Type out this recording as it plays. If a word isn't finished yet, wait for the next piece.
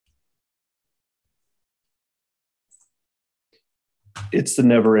It's the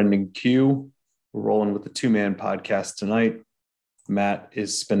never ending queue. We're rolling with the two-man podcast tonight. Matt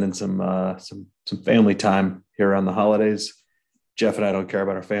is spending some family time here around the holidays. Jeff and I don't care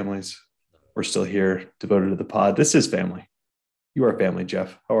about our families. We're still here, devoted to the pod. This is family. You are family,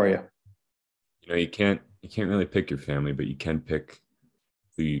 Jeff. How are you? You can't really pick your family, but you can pick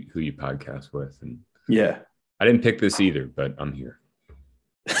who you podcast with. And yeah, I didn't pick this either, but I'm here.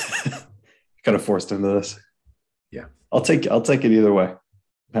 Kind of forced into this. Yeah, I'll take it either way. I'm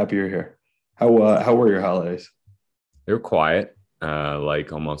happy you're here. How were your holidays? They were quiet,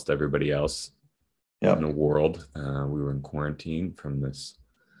 like almost everybody else in the world. We were in quarantine from this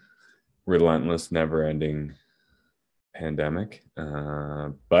relentless, never-ending pandemic,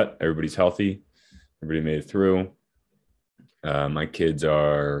 but everybody's healthy. Everybody made it through. My kids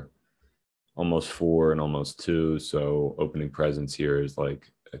are almost 4 and almost 2, so opening presents here is like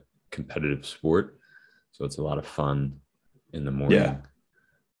a competitive sport. So it's a lot of fun in the morning. Yeah.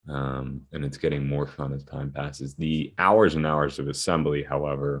 And it's getting more fun as time passes. The hours and hours of assembly,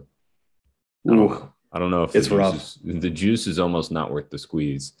 however, I don't know if the juice is almost not worth the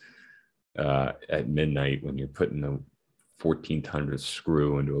squeeze at midnight when you're putting a 1,400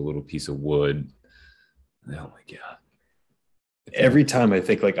 screw into a little piece of wood. Oh my God. Every time I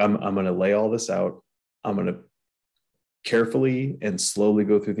think like I'm going to lay all this out, I'm going to carefully and slowly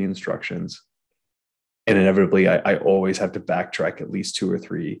go through the instructions. And inevitably, I always have to backtrack at least 2 or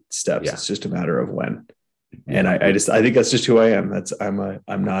 3 steps. Yeah. It's just a matter of when. And I think that's just who I am.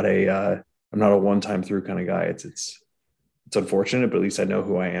 I'm not a one-time through kind of guy. It's unfortunate, but at least I know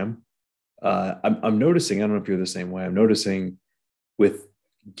who I am. I'm noticing, I don't know if you're the same way. I'm noticing with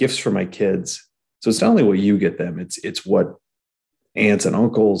gifts for my kids. So it's not only what you get them, it's what aunts and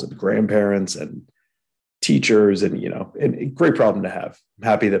uncles and grandparents and teachers and a great problem to have. I'm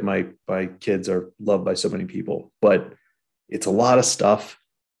happy that my kids are loved by so many people, but it's a lot of stuff.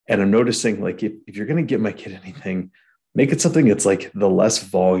 And I'm noticing like if you're going to give my kid anything, make it something that's like the less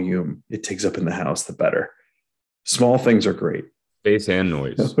volume it takes up in the house, the better. Small things are great. Space and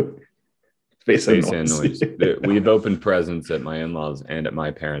noise. Space and noise. We've opened presents at my in-laws and at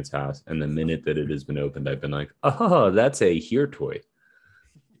my parents' house. And the minute that it has been opened, I've been like, oh, that's a here toy.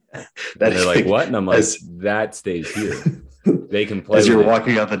 And they're like, what? And I'm like, that stays here. They can play. As you're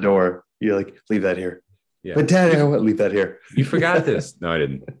walking out the door, you're like, leave that here. Yeah. But Dad, I won't leave that here. You forgot this. No, I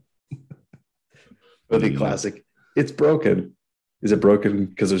didn't. But the classic, it's broken. Is it broken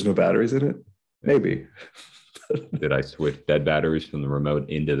because there's no batteries in it? Maybe. Did I switch dead batteries from the remote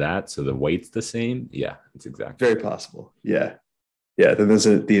into that so the weight's the same? Yeah, it's exactly very possible. Yeah. Then there's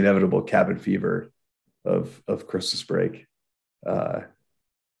the inevitable cabin fever of Christmas break.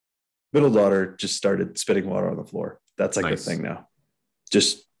 Middle daughter just started spitting water on the floor. That's like nice. The thing now.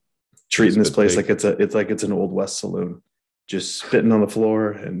 Just treating this place like it's an Old West saloon. Just spitting on the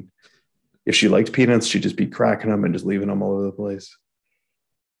floor, and if she liked peanuts, she'd just be cracking them and just leaving them all over the place.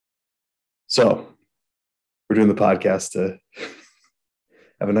 So we're doing the podcast to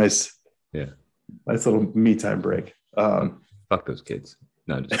have a nice little me time break. Fuck those kids.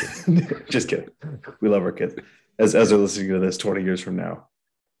 No, just kidding. Just kidding. We love our kids. As they're listening to this 20 years from now,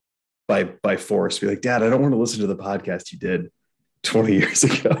 by force, be like, Dad, I don't want to listen to the podcast you did 20 years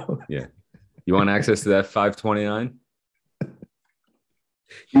ago. Yeah. You want access to that 529?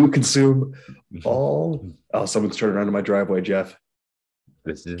 You would consume all. Oh, someone's turning around to my driveway, Jeff.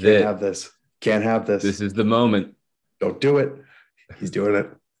 This is Can't have this. Can't have this. This is the moment. Don't do it. He's doing it.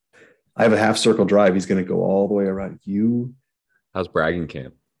 I have a half circle drive. He's going to go all the way around you. How's bragging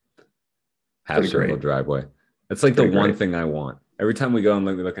camp? Half circle driveway. That's like the one thing I want. Every time we go and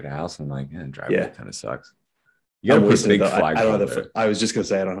look at a house, I'm like, man, driveway kind of sucks. You got to put a big flagpole. I was just going to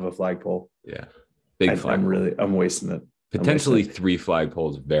say I don't have a flagpole. Yeah. Big flagpole. I'm wasting it. Potentially 3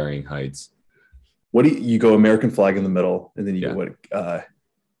 flagpoles of varying heights. What do you go American flag in the middle, and then you go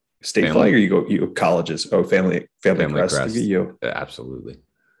state flag, or you go colleges? Oh, family crest. You. Absolutely.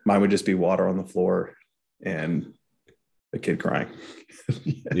 Mine would just be water on the floor and a kid crying.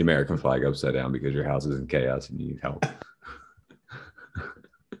 The American flag upside down because your house is in chaos and you need help.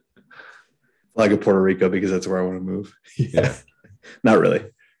 Flag of Puerto Rico because that's where I want to move. Yeah. Not really.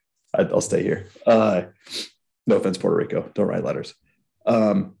 I'll stay here. No offense, Puerto Rico. Don't write letters.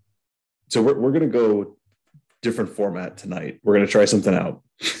 So we're going to go different format tonight. We're going to try something out.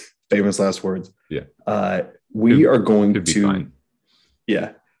 Famous last words. Yeah. We are going to,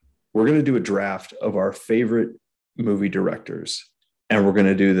 we're going to do a draft of our favorite movie directors, and we're going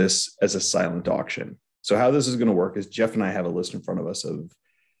to do this as a silent auction. So how this is going to work is Jeff and I have a list in front of us of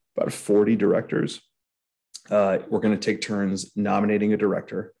about 40 directors. We're going to take turns nominating a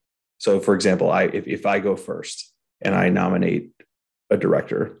director. So for example, if I go first and I nominate a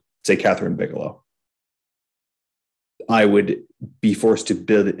director, say Catherine Bigelow, I would be forced to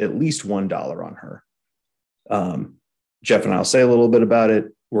bid at least $1 on her. Jeff and I'll say a little bit about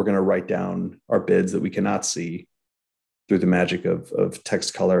it. We're going to write down our bids that we cannot see through the magic of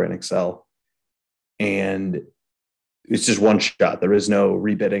text, color, and Excel. And it's just one shot. There is no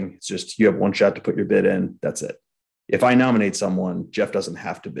rebidding. It's just you have one shot to put your bid in. That's it. If I nominate someone, Jeff doesn't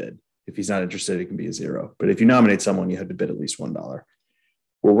have to bid. If he's not interested, it can be a 0. But if you nominate someone, you have to bid at least $1.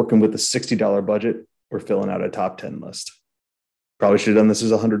 We're working with a $60 budget. We're filling out a top 10 list. Probably should have done this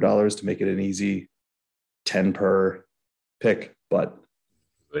as $100 to make it an easy 10 per pick, but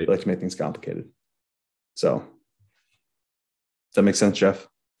I like to make things complicated. So does that make sense, Jeff?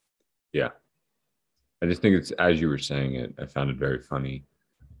 Yeah. I just think it's, as you were saying it, I found it very funny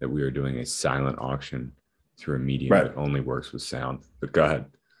that we are doing a silent auction through a medium that only works with sound. But go ahead.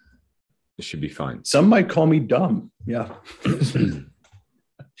 It should be fine. Some might call me dumb. Yeah. We're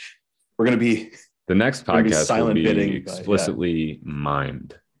going to be... The next podcast will be bidding, explicitly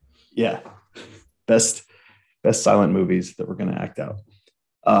mimed. Yeah. Best silent movies that we're going to act out.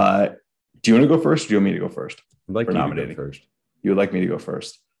 Do you want to go first or do you want me to go first? I'd like you to go first. You would like me to go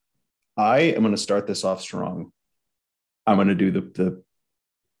first. I am going to start this off strong. I'm going to do the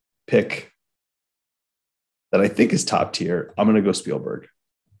pick that I think is top tier. I'm going to go Spielberg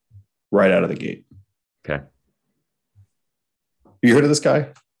right out of the gate. Okay. You heard of this guy?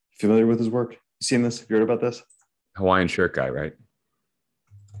 Familiar with his work? You seen this? Have you heard about this? Hawaiian shirt guy, right?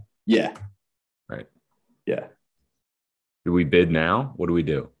 Yeah. Right. Yeah. Do we bid now? What do we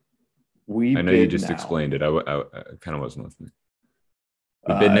do? I know you just explained it. I kind of wasn't listening.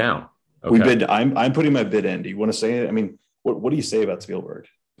 We bid now. Okay. We bid. I'm putting my bid in. Do you want to say it? I mean, what do you say about Spielberg?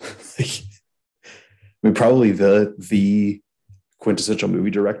 I mean, probably the quintessential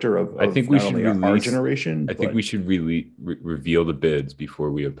movie director of I think we should release our generation. I think we should reveal the bids before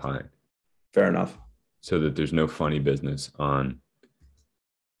we opine. Fair enough. So that there's no funny business on.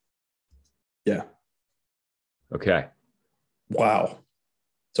 Yeah. Okay. Wow.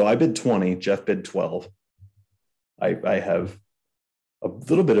 So I bid 20. Jeff bid 12. I have a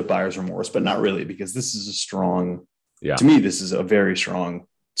little bit of buyer's remorse, but not really, because this is a strong. Yeah. To me, this is a very strong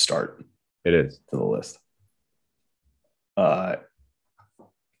start. It is to the list. So I'm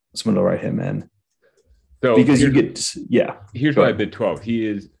going to write him in. So because here's why I bid 12. He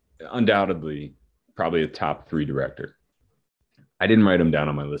is undoubtedly probably a top 3 director. I didn't write him down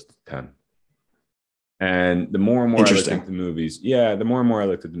on my list of 10. And the more and more I looked at the movies,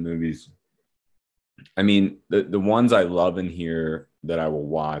 I mean, the ones I love in here that I will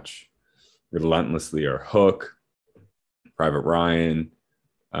watch relentlessly are Hook, Private Ryan,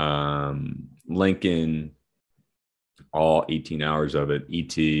 Lincoln, all 18 hours of it,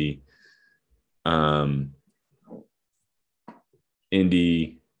 E.T.,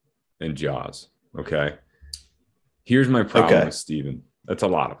 Indy, and Jaws. Okay. Here's my problem with Steven. That's a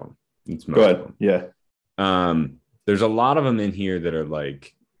lot of them. Go ahead. Yeah. There's a lot of them in here that are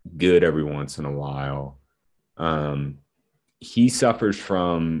like good every once in a while. He suffers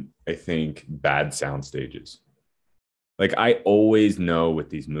from, I think, bad sound stages. Like I always know with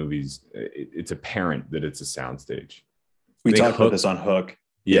these movies, it's apparent that it's a soundstage. We talked about this on Hook.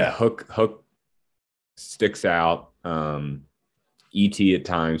 Yeah. Hook sticks out. E.T. at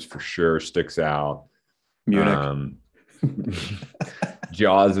times for sure sticks out. Munich.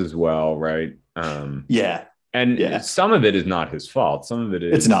 Jaws as well, right? Yeah. And some of it is not his fault. Some of it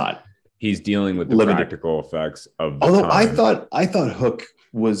is. It's not. He's dealing with the practical effects of the Although time. I thought Hook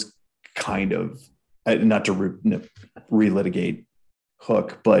was kind of, not to relitigate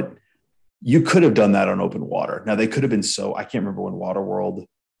Hook, but you could have done that on open water. Now they could have been I can't remember when Waterworld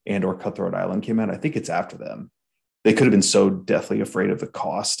and or Cutthroat Island came out. I think it's after them. They could have been so deathly afraid of the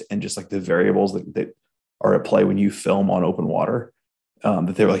cost and just like the variables that are at play when you film on open water,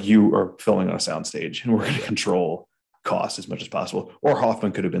 that they were like, you are filming on a soundstage and we're going to control cost as much as possible. Or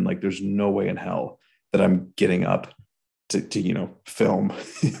Hoffman could have been like, there's no way in hell that I'm getting up to film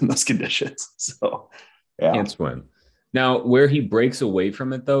in those conditions. So yeah. Can't swim. Now, where he breaks away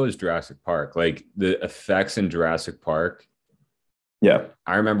from it though is Jurassic Park. Like the effects in Jurassic Park. Yeah.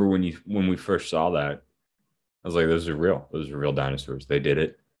 I remember when we first saw that, I was like, those are real. Those are real dinosaurs. They did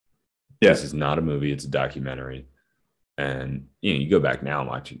it. Yeah. This is not a movie. It's a documentary. And, you go back now and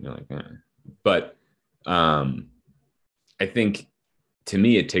watch it and you're like, eh. But I think to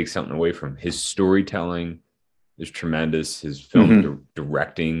me, it takes something away from his storytelling is tremendous. His film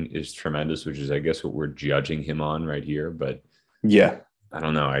directing is tremendous, which is, I guess, what we're judging him on right here. But yeah, I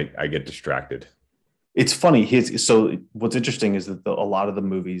don't know. I get distracted. It's funny. So what's interesting is that a lot of the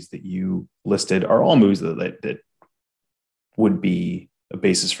movies that you listed are all movies that would be a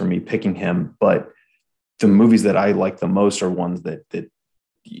basis for me picking him. But the movies that I like the most are ones that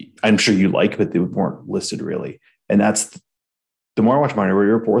I'm sure you like, but they weren't listed really. And that's the more I watch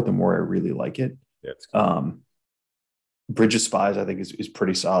Minority Report, the more I really like it. Yeah, Bridge of Spies, I think, is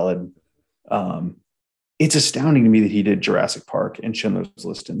pretty solid. It's astounding to me that he did Jurassic Park and Schindler's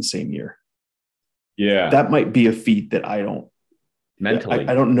List in the same year. Yeah. That might be a feat that I don't mentally.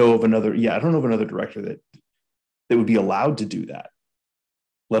 I don't know of another. Yeah, I don't know of another director that would be allowed to do that,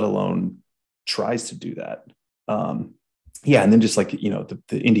 let alone tries to do that. Yeah, and then just like, the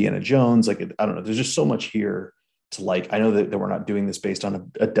Indiana Jones, like, I don't know. There's just so much here to like. I know that we're not doing this based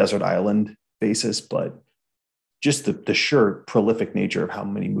on a desert island basis, but just the sheer prolific nature of how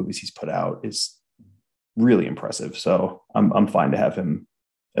many movies he's put out is really impressive. So I'm fine to have him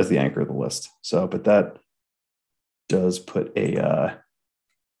as the anchor of the list. So, but that does put a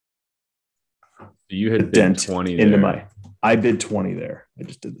you had bid 20 into there. I bid 20 there. I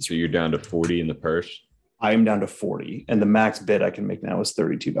just did this. So you're down to 40 in the purse? I am down to 40, and the max bid I can make now is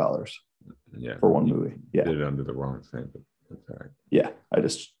 $32. Yeah, for one movie. Yeah, did it under the wrong thing, but that's all right. Yeah, I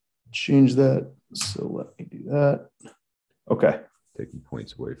just changed that. So let me do that. Okay, taking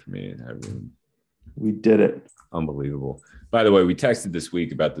points away from me and everything. We did it. Unbelievable. By the way, we texted this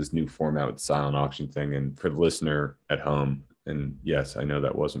week about this new format with the silent auction thing, and for the listener at home, and yes, I know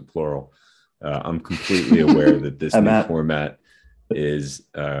that wasn't plural. I'm completely aware that this new format is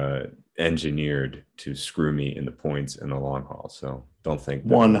engineered to screw me in the points in the long haul. So don't think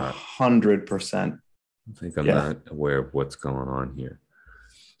 100%. I think I'm not aware of what's going on here.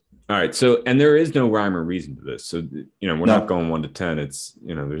 All right. So, and there is no rhyme or reason to this. So, we're not going 1 to 10. It's,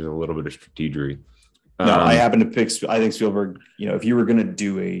 there's a little bit of strategery. No, I happen to pick, I think Spielberg, if you were going to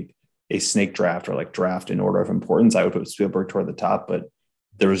do a snake draft or like draft in order of importance, I would put Spielberg toward the top, but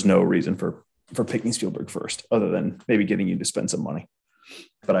there was no reason for picking Spielberg first, other than maybe getting you to spend some money.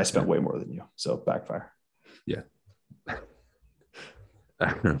 But I spent way more than you, so backfire. Yeah.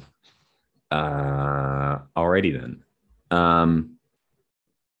 Alrighty then. I'm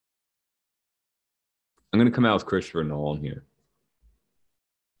going to come out with Christopher Nolan here.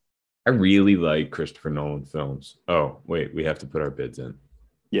 I really like Christopher Nolan films. Oh, wait, we have to put our bids in.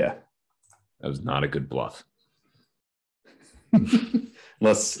 Yeah. That was not a good bluff.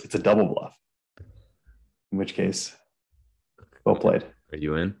 Unless it's a double bluff. In which case, well played. Are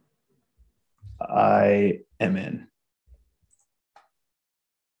you in? I am in.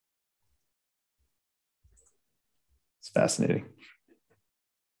 It's fascinating.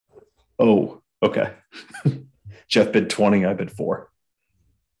 Oh, okay. Jeff bid 20. I bid 4.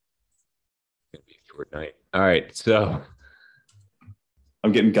 It's gonna be a short night. All right, so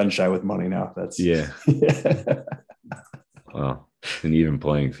I'm getting gun shy with money now. That's yeah. Well, it's an even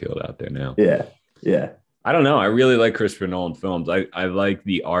playing field out there now. Yeah. I don't know. I really like Christopher Nolan films. I like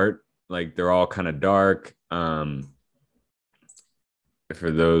the art. Like, they're all kind of dark. For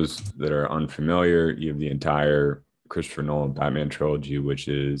those that are unfamiliar, you have the entire Christopher Nolan Batman trilogy, which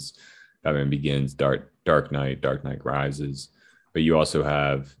is Batman Begins, Dark Knight, Dark Knight Rises. But you also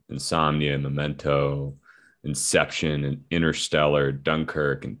have Insomnia, Memento, Inception, and Interstellar,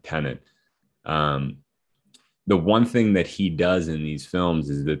 Dunkirk, and Tenet. The one thing that he does in these films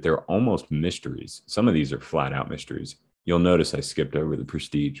is that they're almost mysteries. Some of these are flat out mysteries. You'll notice I skipped over The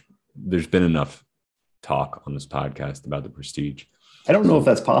Prestige. There's been enough talk on this podcast about The Prestige. I don't know if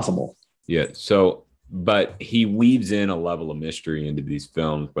that's possible. Yeah. So, but he weaves in a level of mystery into these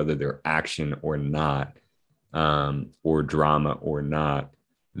films, whether they're action or not, or drama or not,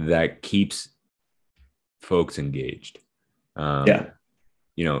 that keeps folks engaged.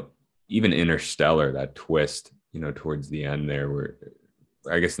 Even Interstellar, that twist, towards the end there, where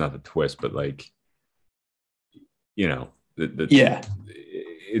I guess not the twist, but like, it's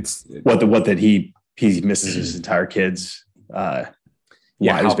what that he misses his entire kids. How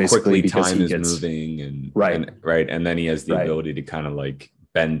quickly time is moving, and right, and then he has the ability to kind of like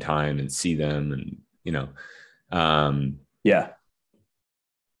bend time and see them, and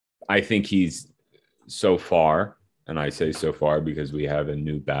I think he's so far, and I say so far because we have a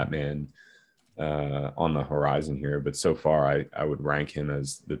new Batman on the horizon here, but so far I would rank him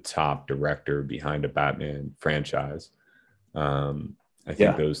as the top director behind a Batman franchise. I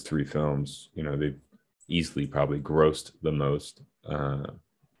think those 3 films, they've easily probably grossed the most,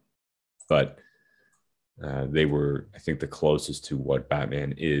 but they were, I think, the closest to what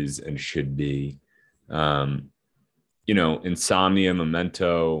Batman is and should be. Insomnia,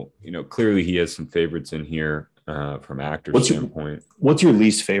 Memento, clearly he has some favorites in here from actor standpoint. What's your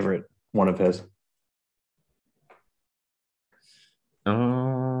least favorite one of his?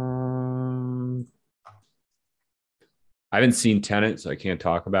 I haven't seen Tenet, so I can't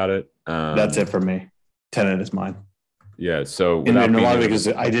talk about it. That's it for me. Tenet is mine. Yeah. So and a lot of it because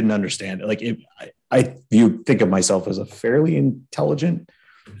I didn't understand it. Like you think of myself as a fairly intelligent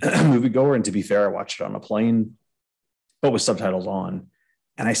moviegoer, and to be fair, I watched it on a plane, but with subtitles on,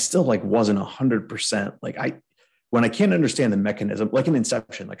 and I still like wasn't 100%. Like when I can't understand the mechanism, like in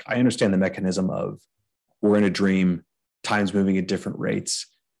Inception, like I understand the mechanism of we're in a dream, time's moving at different rates.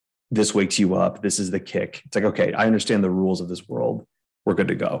 This wakes you up. This is the kick. It's like, okay, I understand the rules of this world. We're good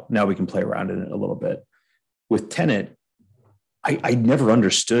to go. Now we can play around in it a little bit. With Tenet, I never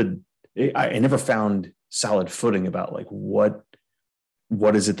understood. I never found solid footing about like what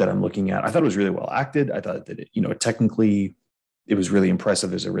is it that I'm looking at. I thought it was really well acted. I thought that technically it was really impressive.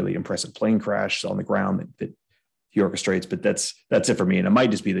 There's a really impressive plane crash on the ground that he orchestrates, but that's it for me. And it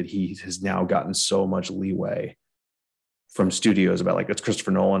might just be that he has now gotten so much leeway from studios about like, it's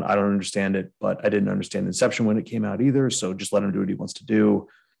Christopher Nolan. I don't understand it, but I didn't understand Inception when it came out either. So just let him do what he wants to do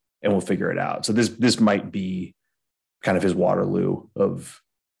and we'll figure it out. So this might be kind of his Waterloo of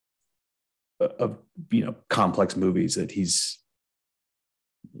complex movies that you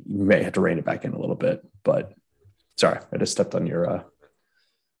may have to rein it back in a little bit. But sorry, I just stepped on your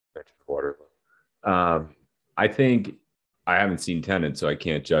Waterloo. I think I haven't seen Tenet, so I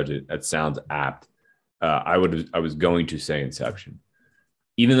can't judge it. That sounds apt. I was going to say Inception,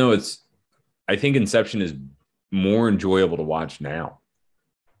 even though I think Inception is more enjoyable to watch now,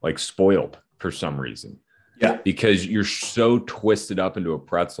 like spoiled for some reason. Yeah. Because you're so twisted up into a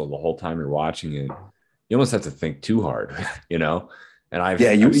pretzel the whole time you're watching it. You almost have to think too hard, And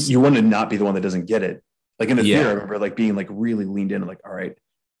you want to not be the one that doesn't get it. Like in the theater, I remember like being like really leaned in. I'm like, all right,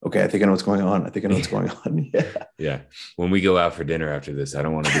 okay, I think I know what's going on. Yeah. Yeah. When we go out for dinner after this, I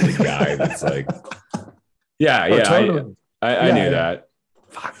don't want to be the guy that's like, totally. I knew that.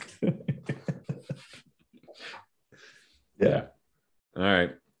 Fuck. Yeah. All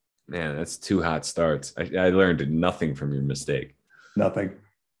right. Man, that's 2 hot starts. I learned nothing from your mistake. Nothing.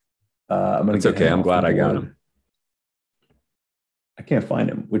 It's okay. I'm glad I got him. I can't find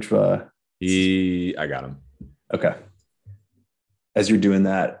him. I got him. Okay. As you're doing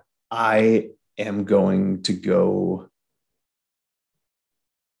that, I am going to go.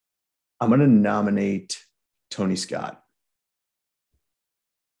 I'm going to nominate Tony Scott.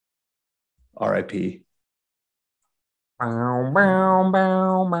 R.I.P.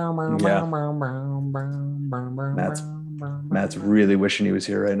 Matt's really wishing he was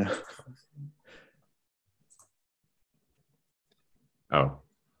here right now. Oh.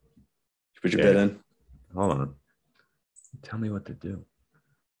 Put your bid in. Hold on. Tell me what to do.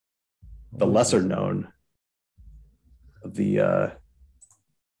 The lesser known of the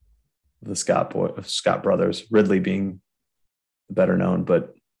Scott brothers, Ridley being the better known,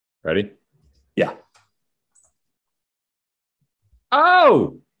 but ready? Yeah.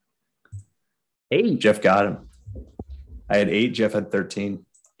 Oh, 8. Jeff got him. I had 8. Jeff had 13.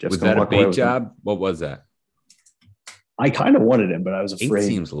 Was that a bait job? What was that? I kind of wanted him, but I was afraid. 8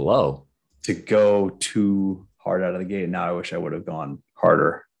 seems low to go too hard out of the gate. Now I wish I would have gone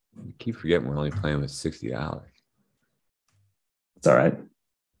harder. I keep forgetting we're only playing with $60. It's all right.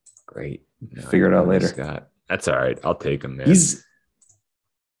 Great. No, figure it out later. Scott. That's all right. I'll take him, man.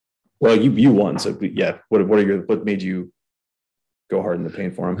 You won. So yeah. What made you go hard in the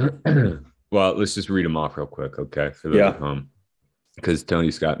paint for him? Well, let's just read them off real quick, okay? For those at home, because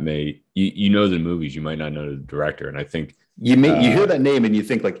Tony Scott you know the movies, you might not know the director, and I think you hear that name and you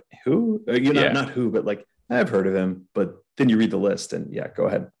think like who? Not who, but like I've heard of him. But then you read the list and go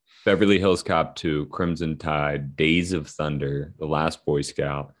ahead. Beverly Hills Cop 2, Crimson Tide, Days of Thunder, The Last Boy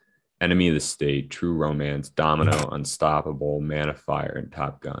Scout, Enemy of the State, True Romance, Domino, Unstoppable, Man of Fire, and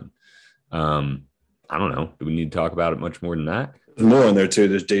Top Gun. I don't know. Do we need to talk about it much more than that? There's more in there too.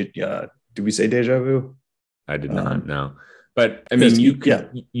 There's did we say Deja Vu? I did not know. But I mean, you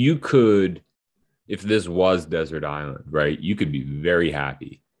could, if this was Desert Island, right? You could be very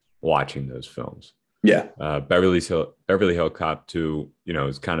happy watching those films. Yeah. Beverly Hill Cop 2,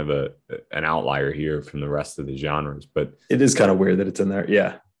 is kind of an outlier here from the rest of the genres, but it is kind of weird that it's in there.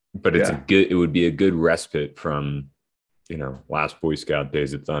 Yeah. But it would be a good respite from, Last Boy Scout,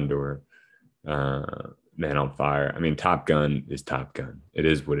 Days of Thunder, Man on Fire. I mean, Top Gun is Top Gun. It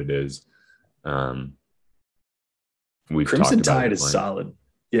is what it is. Crimson Tide is solid.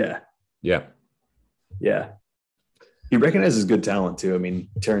 Yeah. Yeah. Yeah. He recognizes good talent too. I mean,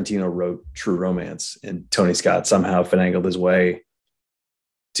 Tarantino wrote True Romance and Tony Scott somehow finagled his way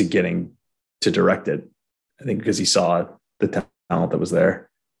to getting to direct it. I think because he saw the talent that was there.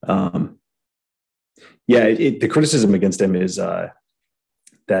 The criticism against him is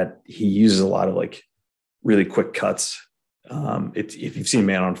that he uses a lot of like really quick cuts It's, if you've seen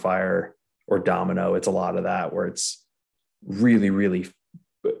Man on Fire or Domino, it's a lot of that where it's really, really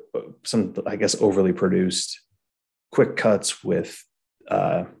some, I guess, overly produced quick cuts with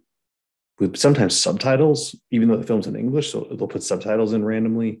sometimes subtitles, even though the film's in English, so they'll put subtitles in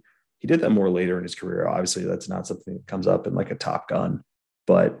randomly. He did that more later in his career. Obviously, that's not something that comes up in like a Top Gun,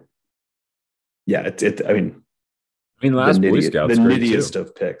 but yeah, I mean, Last Boy Scout's the great nittiest too.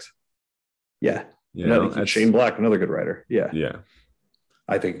 Of picks. Yeah, Shane Black, another good writer. Yeah, yeah.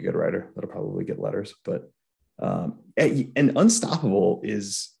 I think a good writer that'll probably get letters. But and Unstoppable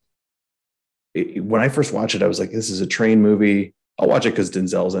is, when I first watched it, I was like, this is a train movie. I'll watch it because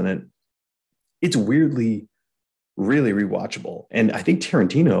Denzel's in it. It's weirdly really rewatchable. And I think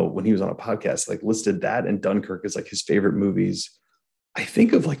Tarantino, when he was on a podcast, like listed that and Dunkirk as like his favorite movies, I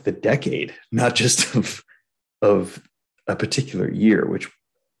think of like the decade, not just of a particular year, which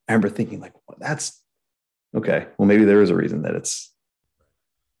I remember thinking like, well, that's okay. Well, maybe there is a reason that it's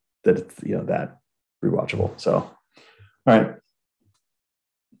that rewatchable. So, all right.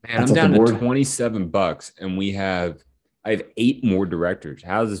 Man, I'm down to $27 and I have 8 more directors.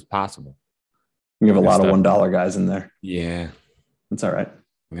 How is this possible? You have a lot of $1 guys in there. Yeah. That's all right.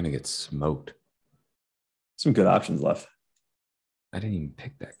 I'm going to get smoked. Some good options left. I didn't even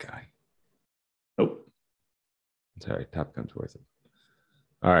pick that guy. Nope. Sorry, Top Gun's worth it.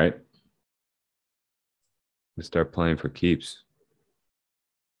 All right. Let's start playing for keeps.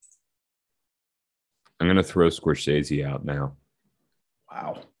 I'm going to throw Scorsese out now.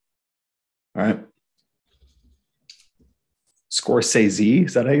 Wow. All right. Scorsese,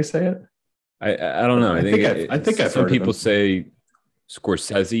 is that how you say it? I don't know. I think I've some heard people say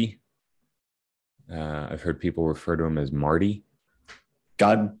Scorsese. I've heard people refer to him as Marty.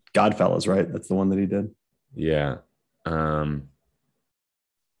 Godfellas, right? That's the one that he did. Yeah. I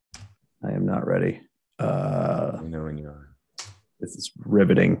am not ready. I know when you are. This is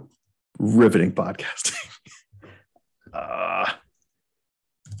riveting podcasting.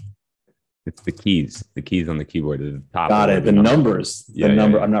 It's the keys on the keyboard at the top. Got it. The numbers. Yeah, the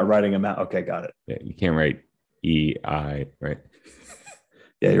number. Yeah. I'm not writing them out. Okay, got it. Yeah, you can't write EI, right?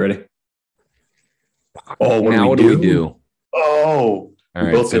 Yeah, you ready? Oh, what do we do? Oh, all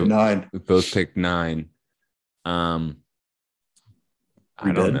right. Both picked 9. We both picked 9. I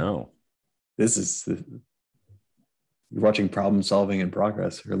don't know. This is you're watching Problem Solving in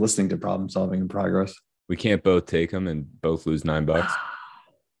Progress. You're listening to Problem Solving in Progress. We can't both take them and both lose $9.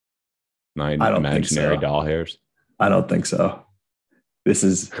 9 imaginary doll hairs. I don't think so. This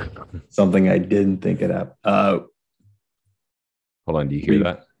is something I didn't think it up. Hold on. Do you hear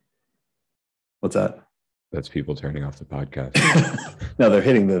that? What's that? That's people turning off the podcast. No,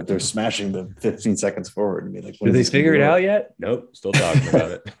 they're smashing the 15 seconds forward and be like, did they figure it out yet? Nope. Still talking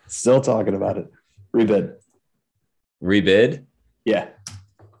about it. Still talking about it. Rebid? Yeah.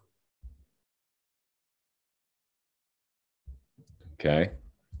 Okay.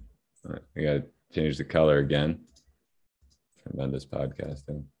 All right. We got to change the color again. Turn on this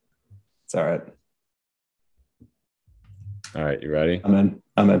podcasting. It's all right. All right. You ready? I'm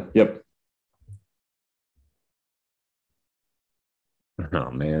in. Yep.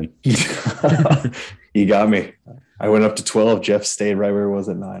 Oh, man. You got me. I went up to 12. Jeff stayed right where it was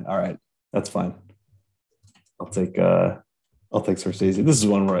at 9. All right. That's fine. I'll take Scorsese. This is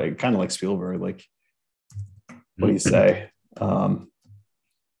one where I kind of like Spielberg. Like, what do you say?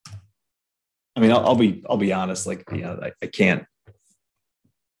 I mean, I'll be honest. Like, I can't.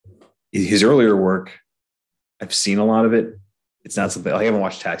 His earlier work, I've seen a lot of it. It's not something I haven't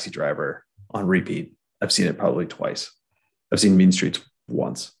watched Taxi Driver on repeat. I've seen it probably twice. I've seen Mean Streets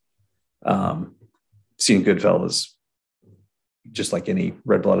once. Seen Goodfellas, just like any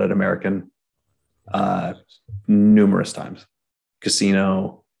red-blooded American, numerous times.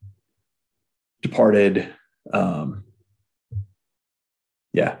 Casino, Departed. Yeah,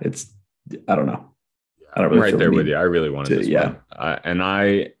 I don't know. I don't really I'm right there with you. I really wanted this yeah. one. And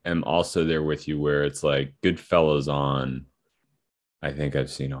I am also there with you where it's like Goodfellas on. I think I've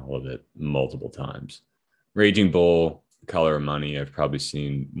seen all of it multiple times. Raging Bull, Color of Money, I've probably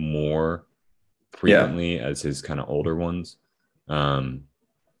seen more frequently as his kind of older ones.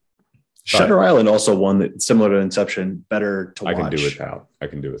 Shutter Island also one that similar to Inception, better to watch. I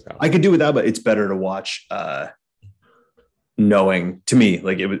can do without, but it's better to watch knowing, to me,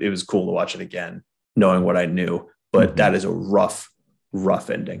 like it was cool to watch it again, knowing what I knew, but that is a rough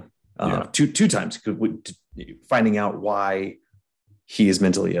ending. Two times, finding out why he is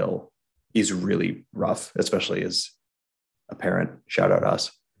mentally ill is really rough, especially as a parent. Shout out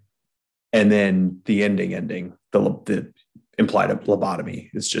us. And then the ending, the implied lobotomy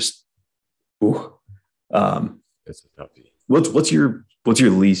is just, ooh. It's a toughie. What's your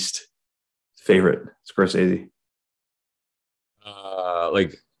least favorite Scorsese?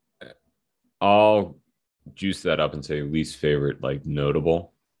 Like I'll juice that up and say least favorite, like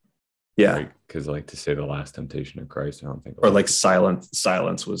notable. Yeah, because like to say The Last Temptation of Christ, I don't think. Or like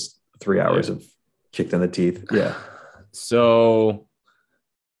Silence was 3 hours of kicked in the teeth. Yeah. So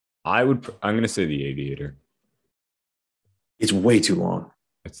I'm going to say The Aviator. It's way too long.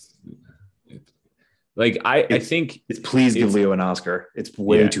 It's like I think please give Leo an Oscar. It's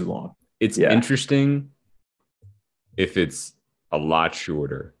way too long. It's interesting if it's a lot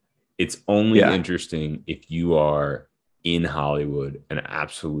shorter. It's only interesting if you are in Hollywood and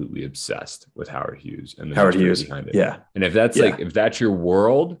absolutely obsessed with Howard Hughes and the Howard Hughes behind it. Yeah. And if that's if that's your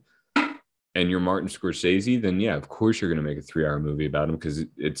world and you're Martin Scorsese, then of course you're going to make a 3-hour movie about him, because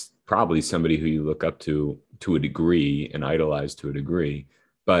it's probably somebody who you look up to a degree and idolize to a degree.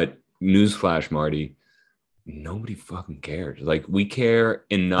 But newsflash, Marty, nobody fucking cares. Like, we care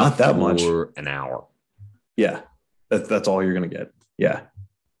enough Not that for much. An hour. Yeah. That's all you're going to get. Yeah.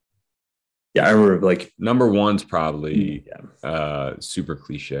 Yeah, I remember like number one's probably super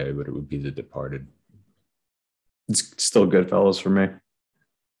cliche, but it would be The Departed. It's still Goodfellas for me.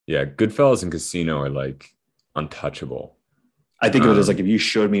 Yeah, Goodfellas and Casino are like untouchable. I think of it as like if you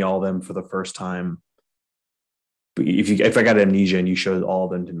showed me all of them for the first time, if I got amnesia and you showed all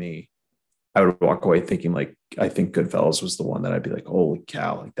of them to me, I would walk away thinking like, I think Goodfellas was the one that I'd be like, holy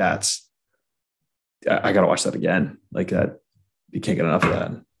cow, like I got to watch that again. Like that, you can't get enough of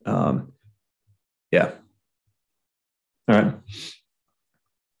that. Yeah. All right. I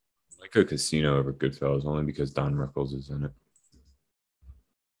like a Casino over Goodfellas only because Don Rickles is in it.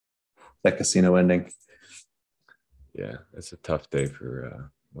 That Casino ending. Yeah, it's a tough day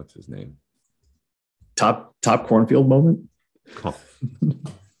for what's his name? Top cornfield moment. Oh.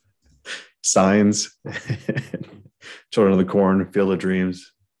 Signs, Children of the Corn, Field of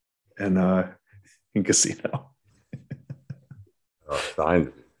Dreams, and in Casino. Signs.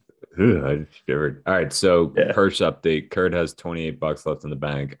 I just shivered. All right, so purse update. Curt has $28 left in the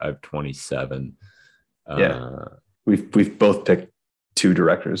bank. I have 27. We've both picked 2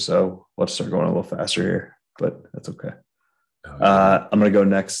 directors, so let's start going a little faster here, but that's okay. I'm gonna go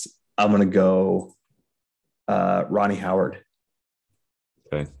next. I'm gonna go Ronnie Howard.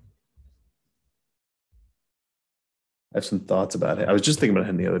 Okay. I have some thoughts about it. I was just thinking about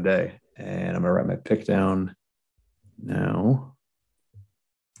him the other day, and I'm gonna write my pick down now.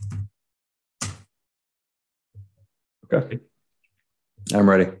 Okay. I'm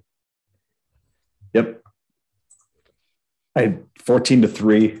ready. Yep. I had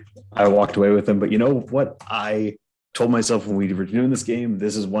 14-3. I walked away with him, but you know what? I told myself when we were doing this game,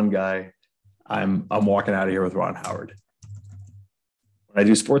 this is one guy. I'm walking out of here with Ron Howard. When I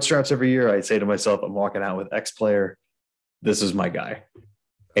do sports drafts every year, I say to myself, I'm walking out with X player. This is my guy.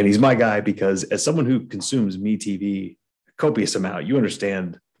 And he's my guy because as someone who consumes MeTV a copious amount, you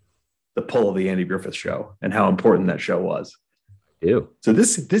understand the pull of the Andy Griffith Show and how important that show was. Ew. So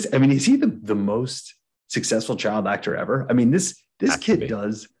this, I mean, is he the most successful child actor ever? I mean, this kid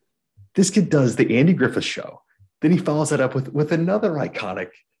does the Andy Griffith Show. Then he follows that up with another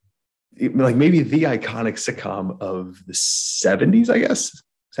iconic, like maybe the iconic sitcom of the 70s, I guess.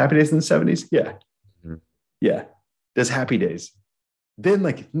 Happy Days in the 70s. Yeah. Mm-hmm. Yeah. Does Happy Days. Then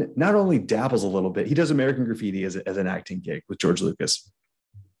like not only dabbles a little bit, he does American Graffiti as an acting gig with George Lucas.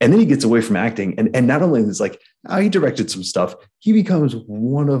 And then he gets away from acting. And not only is like, he directed some stuff, he becomes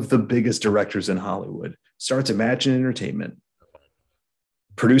one of the biggest directors in Hollywood, starts Imagine Entertainment,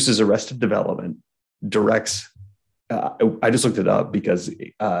 produces Arrested Development, directs. I just looked it up because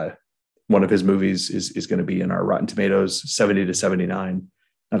one of his movies is going to be in our Rotten Tomatoes 70 to 79.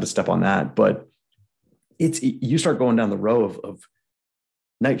 Not to step on that, but you start going down the row of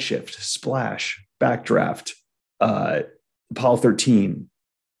Night Shift, Splash, Backdraft, Apollo 13.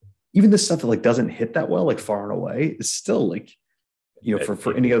 Even the stuff that like doesn't hit that well, like Far and Away, is still like, you know,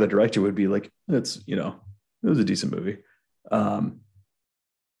 for any other director would be like, it's, you know, it was a decent movie.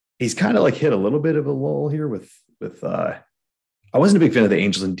 He's kind of like hit a little bit of a lull here with I wasn't a big fan of the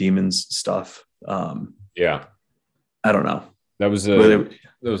Angels and Demons stuff. Yeah. I don't know. That was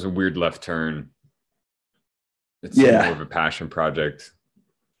a weird left turn. It's more of a passion project,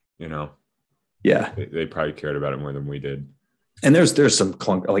 you know? Yeah. They probably cared about it more than we did. And there's some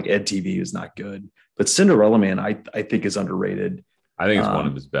clunk, like Ed TV is not good, but Cinderella Man, I think is underrated. I think it's one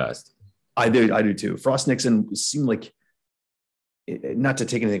of his best. I do too. Frost Nixon seemed like, not to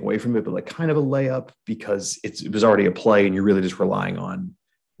take anything away from it, but like kind of a layup because it was already a play and you're really just relying on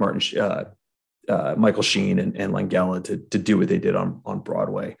Michael Sheen and Langella to do what they did on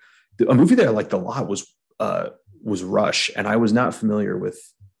Broadway. A movie that I liked a lot was was Rush, and I was not familiar with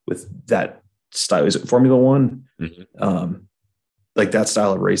that style. Is it Formula One? Mm-hmm. Like that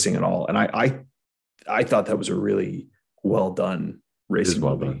style of racing at all. And I thought that was a really well done racing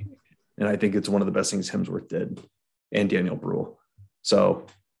movie. Done. And I think it's one of the best things Hemsworth did, and Daniel Bruhl. So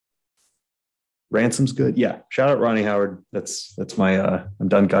Ransom's good. Yeah. Shout out Ronnie Howard. That's my I'm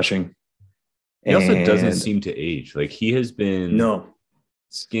done gushing. He also doesn't seem to age. Like he has been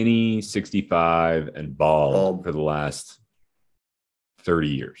skinny, 65, and bald for the last 30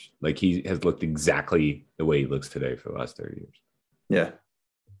 years. Like he has looked exactly the way he looks today for the last 30 years. Yeah.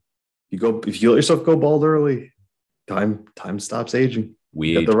 If you let yourself go bald early, time stops aging.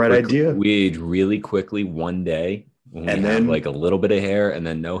 We got the right idea. We age really quickly one day when we have like a little bit of hair and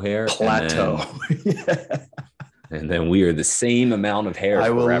then no hair. Plateau. And then we are the same amount of hair. I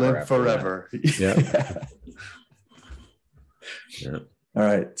will live forever. Yeah. Yeah. All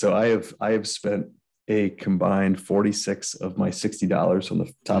right. So I have spent a combined 46 of my $60 on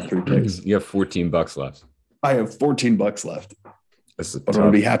the top 3 picks. You have $14 left. I have $14 left. But I'm going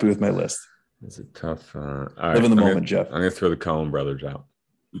to be happy with my list. It's a tough. All right. Live in the moment, Jeff. I'm going to throw the Coen brothers out.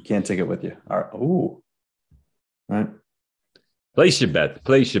 You can't take it with you. All right. Ooh. All right. Place your bets.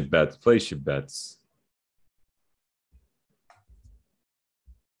 Place your bets. Place your bets.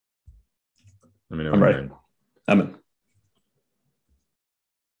 Let me know. I'm ready. I'm in.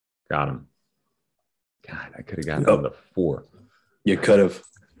 Got him. God, I could have gotten down to 4. You could have.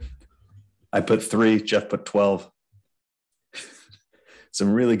 I put 3. Jeff put 12.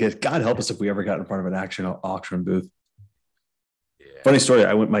 Some really good. God help us if we ever got in front of an auction booth. Yeah. Funny story.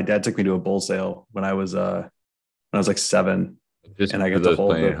 My dad took me to a bull sale when I was like 7. Just and I got to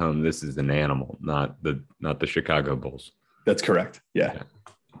hold playing at home. This is an animal, not the Chicago Bulls. That's correct. Yeah.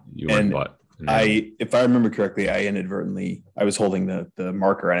 You went what? If I remember correctly, I was holding the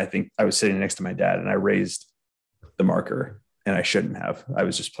marker, and I think I was sitting next to my dad, and I raised the marker, and I shouldn't have. I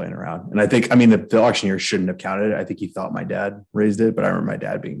was just playing around. And the auctioneer shouldn't have counted it. I think he thought my dad raised it, but I remember my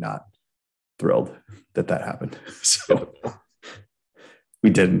dad being not thrilled that happened. So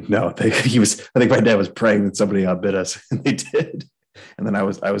we didn't know. I think my dad was praying that somebody outbid us, and they did. And then I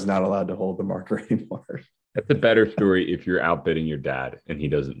was not allowed to hold the marker anymore. That's a better story if you're outbidding your dad and he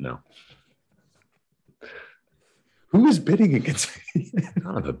doesn't know. Who is bidding against me?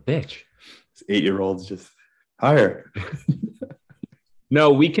 Son of a bitch. 8-year-olds just higher.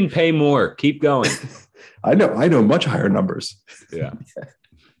 No, we can pay more. Keep going. I know much higher numbers. Yeah.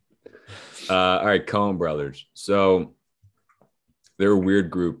 All right, Coen brothers. So they're a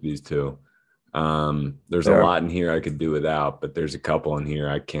weird group, these two. There's a lot in here I could do without, but there's a couple in here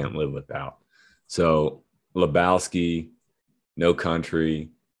I can't live without. So Lebowski, No Country,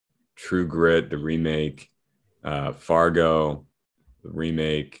 True Grit, the remake, Fargo, the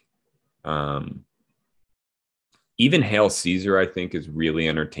remake, even Hail Caesar, I think, is really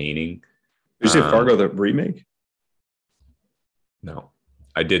entertaining. Did you say Fargo, the remake? No,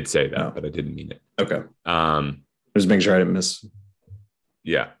 I did say that, but I didn't mean it. Okay. Just making sure I didn't miss.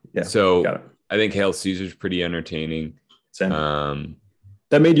 Yeah. Yeah. So I think Hail Caesar is pretty entertaining. Same.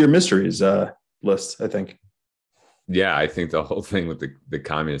 That made your mysteries list, I think. Yeah, I think the whole thing with the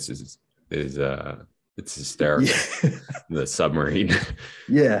communists is it's hysterical. Yeah. The submarine.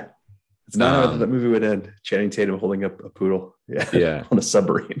 Yeah. It's not how that movie would end. Channing Tatum holding up a poodle. Yeah. On a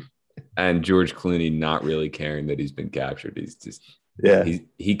submarine. And George Clooney not really caring that he's been captured. He's just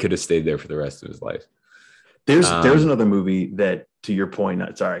he could have stayed there for the rest of his life. There's another movie that, to your point,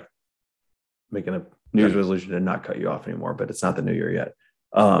 making a New Year's resolution to not cut you off anymore, but it's not the new year yet.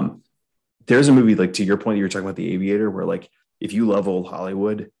 There's a movie, like to your point, you were talking about The Aviator, where like if you love old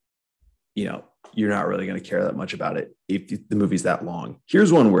Hollywood, you're not really going to care that much about it if the movie's that long.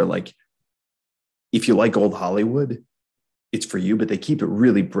 Here's one where like if you like old Hollywood, it's for you, but they keep it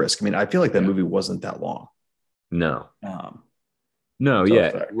really brisk. I mean, I feel like that movie wasn't that long. No.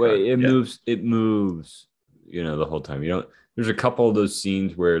 It moves. It moves. The whole time. There's a couple of those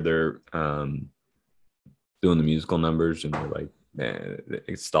scenes where they're doing the musical numbers, and they're like,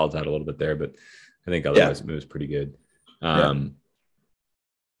 it stalls out a little bit there, but I think otherwise it moves pretty good. But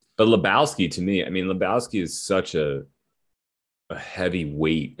Lebowski, to me, Lebowski is such a heavy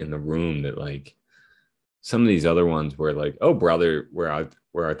weight in the room that like some of these other ones where like, oh brother, where art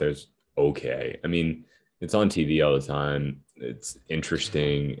there's okay. I mean, it's on TV all the time. It's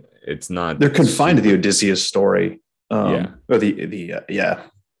interesting. It's not. They're confined to the Odysseus story. Or But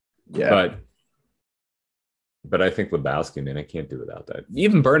I think Lebowski, man, I can't do without that.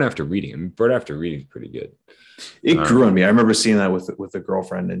 Even Burn After Reading. Burn After Reading is pretty good. It grew on me. I remember seeing that with a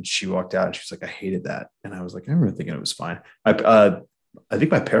girlfriend, and she walked out and she was like, I hated that. And I was like, I remember thinking it was fine. I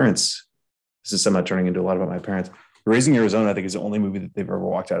think my parents this is somehow turning into a lot about my parents. Raising Arizona, I think, is the only movie that they've ever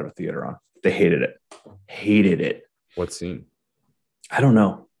walked out of a theater on. They hated it. Hated it. What scene? I don't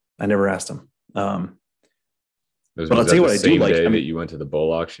know. I never asked them. But I'll tell you what I do like. I mean, that you went to the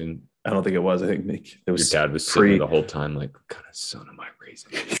bowl auction. I don't think it was. I think it was. Your dad was sitting there the whole time, like, "What kind of son am I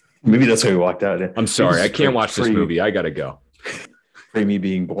raising?" Maybe that's why we walked out. I'm sorry, I can't watch this movie. I gotta go. For me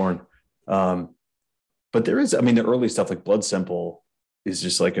being born, but there is. I mean, the early stuff like Blood Simple is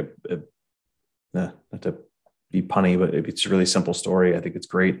just like not to be punny, but it's a really simple story. I think it's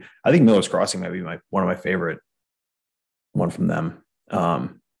great. I think Miller's Crossing might be one of my favorite one from them.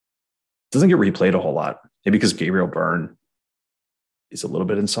 Doesn't get replayed a whole lot, maybe because Gabriel Byrne is a little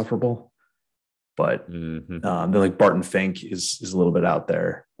bit insufferable, but then like Barton Fink is a little bit out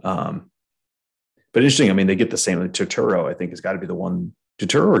there. But interesting. I mean, they get the same. Like Turturro, I think, has got to be the one.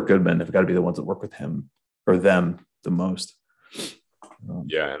 Turturro or Goodman have got to be the ones that work with him or them the most.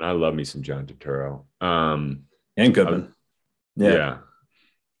 Yeah, and I love me some John Turturro. And Goodman. Yeah.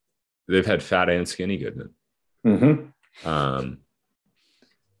 They've had fat and skinny Goodman.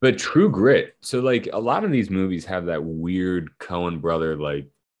 But True Grit. So like a lot of these movies have that weird Coen brother, like,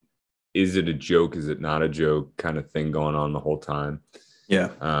 is it a joke? Is it not a joke kind of thing going on the whole time?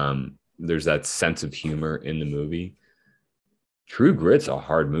 Yeah. There's that sense of humor in the movie. True Grit's a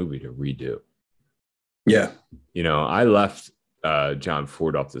hard movie to redo. Yeah. You know, I left John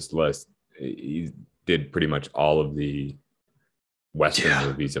Ford off this list. He did pretty much all of the Western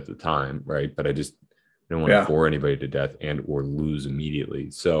movies of the time, right? But I just don't want to bore anybody to death and or lose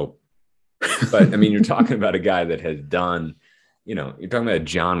immediately. So, but I mean, you're talking about a guy that has done, you know, you're talking about a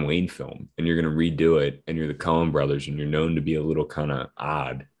John Wayne film and you're going to redo it and you're the Coen brothers and you're known to be a little kind of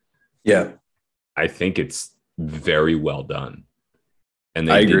odd. Yeah. I think it's very well done. And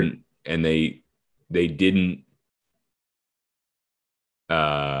I agree. They didn't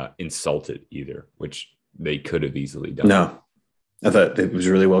insult it either, which they could have easily done. No, I thought it was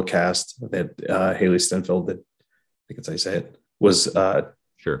really well cast. They had Haley Steinfeld, that I think it's how you say it, was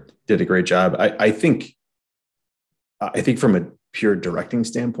did a great job. I think from a pure directing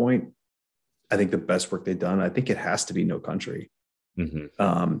standpoint, I think the best work they've done, I think it has to be No Country.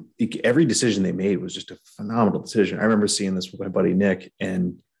 Every decision they made was just a phenomenal decision. I remember seeing this with my buddy Nick,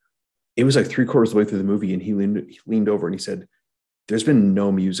 and it was like 3/4 of the way through the movie, and he leaned over and he said, "There's been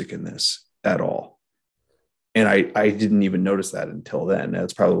no music in this at all." And I didn't even notice that until then.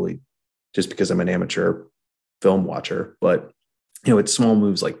 That's probably just because I'm an amateur film watcher, but you know, it's small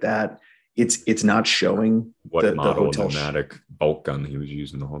moves like that. It's not showing what the hotel pneumatic bolt gun he was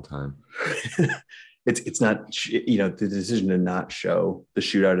using the whole time. It's not, you know, the decision to not show the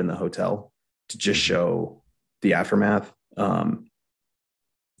shootout in the hotel, to just show the aftermath,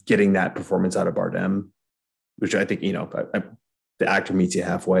 getting that performance out of Bardem, which I think, you know, the actor meets you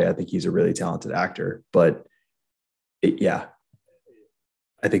halfway. I think he's a really talented actor, but I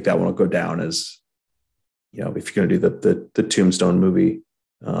think that one will go down as, you know, if you're going to do the Tombstone movie,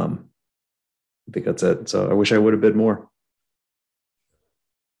 I think that's it. So I wish I would have bid more.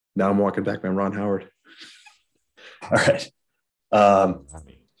 Now I'm walking back my Ron Howard. All right. I'm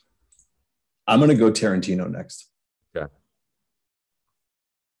going to go Tarantino next. Yeah.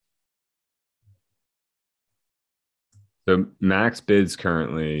 So max bids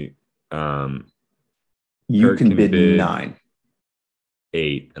currently. You can bid 9.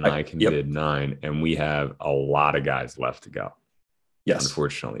 8, and I can bid 9, and we have a lot of guys left to go. Yes.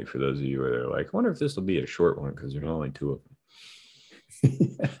 Unfortunately, for those of you where they're like, I wonder if this will be a short one because there's only 2 of them.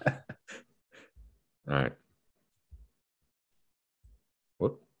 All right.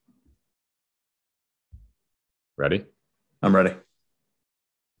 Whoop. Ready? I'm ready.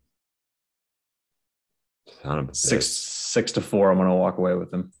 Son of a 6-4. I'm going to walk away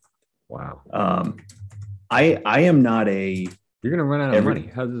with him. Wow. I am not a. You're going to run out of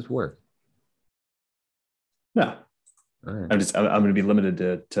money. How does this work? No. All right. I'm going to be limited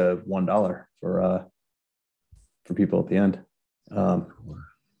to $1 for people at the end. Okay.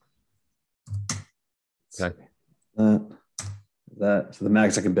 So the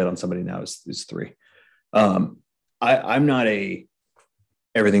max I can bid on somebody now is 3. I'm not a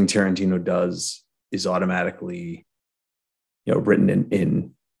everything Tarantino does is automatically, you know, written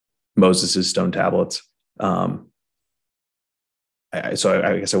in Moses's stone tablets. So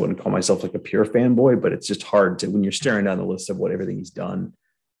I guess I wouldn't call myself like a pure fanboy, but it's just hard to, when you're staring down the list of what everything he's done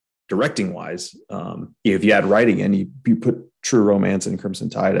directing wise. If you add writing in, you put True Romance and Crimson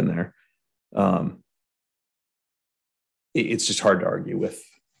Tide in there. It's just hard to argue with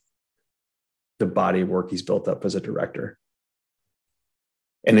the body of work he's built up as a director.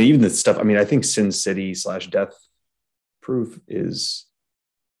 And even the stuff, I mean, I think Sin City / Death Proof is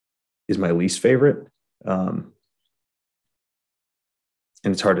is my least favorite. And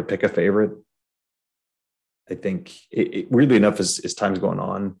it's hard to pick a favorite. I think weirdly enough, as time's going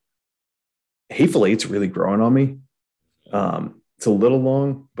on, Hateful Eight's really growing on me. It's a little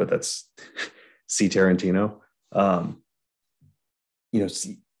long, but that's C. Tarantino.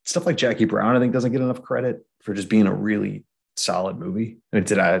 Stuff like Jackie Brown, I think, doesn't get enough credit for just being a really solid movie.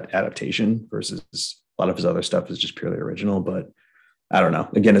 It's an adaptation versus a lot of his other stuff is just purely original. But I don't know.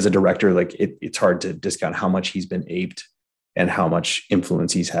 Again, as a director, like it's hard to discount how much he's been aped and how much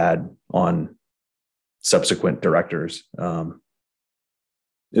influence he's had on subsequent directors. It'll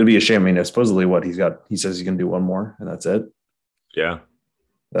be a shame. I mean, supposedly he says he's going to do one more and that's it. Yeah.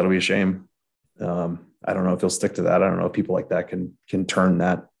 That'll be a shame. I don't know if he'll stick to that. I don't know if people like that can turn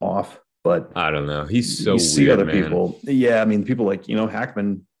that off, but I don't know. He's so see weird, other man. people. Yeah. I mean, people like,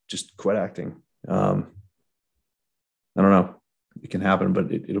 Hackman just quit acting. I don't know. It can happen,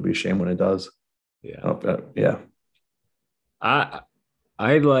 but it'll be a shame when it does. Yeah. Yeah. I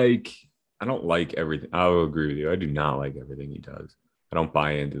don't like everything. I will agree with you. I do not like everything he does. I don't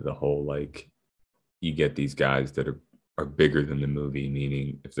buy into the whole, like, you get these guys that are bigger than the movie,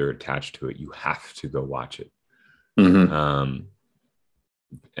 meaning if they're attached to it, you have to go watch it. Mm-hmm.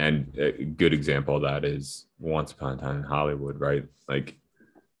 And a good example of that is Once Upon a Time in Hollywood, right? Like,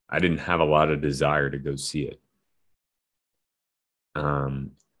 I didn't have a lot of desire to go see it.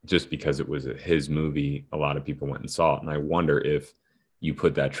 Just because it was his movie, a lot of people went and saw it. And I wonder if you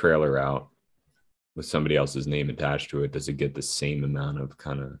put that trailer out with somebody else's name attached to it, does it get the same amount of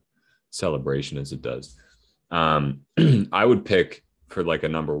kind of celebration as it does? I would pick for like a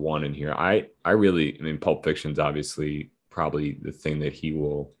number one in here. I mean, Pulp Fiction's obviously probably the thing that he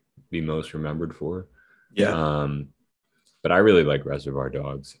will be most remembered for. Yeah. But I really like Reservoir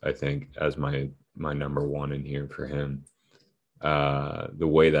Dogs, I think, as my number one in here for him. The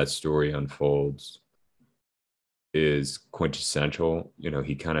way that story unfolds is quintessential.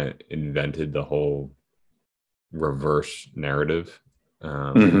 He kind of invented the whole reverse narrative,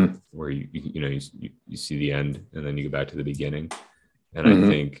 where you see the end and then you go back to the beginning. And I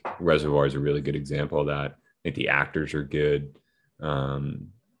think Reservoir is a really good example of that. I think the actors are good.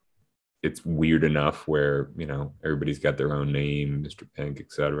 It's weird enough where, everybody's got their own name, Mr. Pink,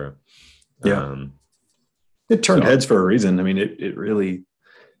 etc. Yeah. It turned heads for a reason. I mean, it really,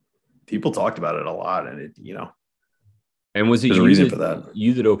 people talked about it a lot, and and was it there's a reason for that.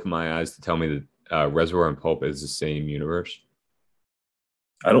 You that opened my eyes to tell me that Reservoir and Pulp is the same universe?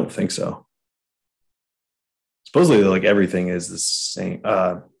 I don't think so. Supposedly, like, everything is the same.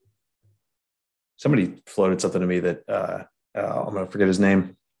 Somebody floated something to me that I'm going to forget his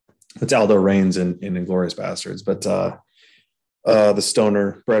name. It's Aldo Raines in Inglourious Bastards, but the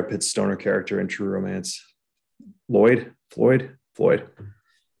Brad Pitt's stoner character in True Romance, Floyd.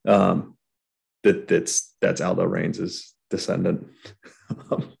 That's Aldo Raines' descendant.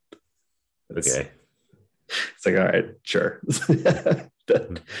 Okay. It's like, all right, sure.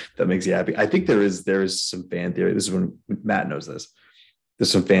 that makes you happy. I think there is some fan theory. This is when Matt knows this.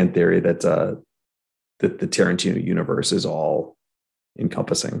 There's some fan theory that the Tarantino universe is all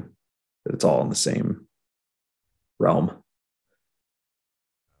encompassing, that it's all in the same realm.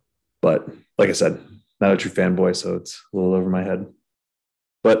 But like I said, not a true fanboy, so it's a little over my head.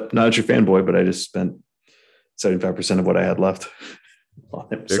 But not a true fanboy, but I just spent 75% of what I had left on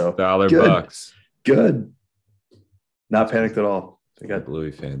him. So $6 good. Not panicked at all. I got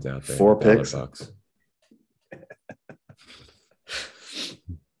Bluey fans out there. 4 picks.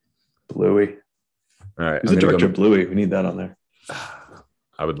 Bluey. All right. Who's the director of Bluey? We need that on there.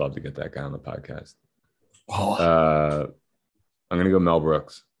 I would love to get that guy on the podcast. Oh. I'm going to go Mel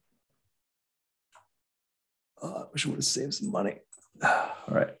Brooks. I wish I would have saved some money. All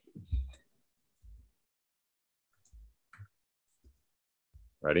right.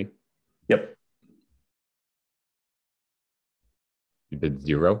 Ready? Yep. You did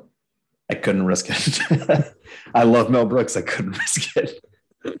 0? I couldn't risk it. I love Mel Brooks. I couldn't risk it.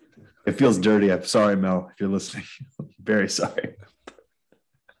 It feels dirty. I'm sorry, Mel, if you're listening. I'm very sorry.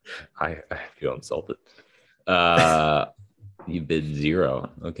 I feel insulted. You bid 0.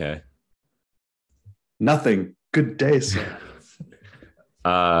 Okay. Nothing. Good day, sir.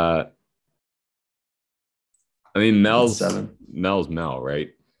 I mean, Mel's 7. Mel,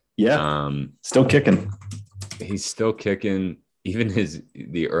 right? Yeah. Still kicking. He's still kicking. Even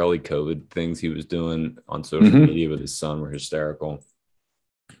the early COVID things he was doing on social media with his son were hysterical.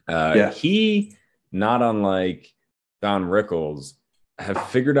 He, not unlike Don Rickles, have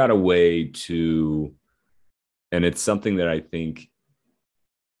figured out a way to, and it's something that I think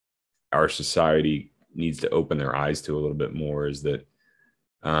our society needs to open their eyes to a little bit more, is that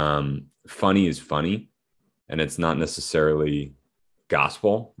Funny is funny, and it's not necessarily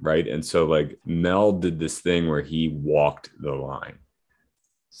gospel, right? And so like Mel did this thing where he walked the line.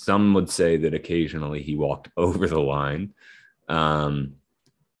 Some would say that occasionally he walked over the line,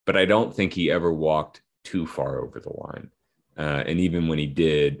 but I don't think he ever walked too far over the line. And even when he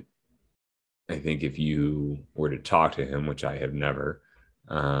did, I think if you were to talk to him, which I have never,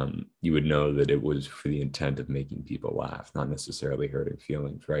 you would know that it was for the intent of making people laugh, not necessarily hurting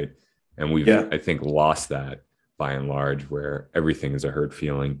feelings, right? And we've, I think, lost that by and large, where everything is a hurt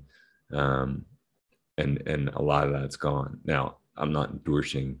feeling, and a lot of that's gone. Now, I'm not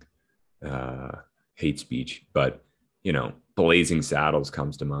endorsing hate speech, but you know, Blazing Saddles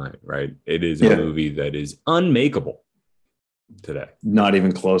comes to mind, right? It is a movie that is unmakeable today. Not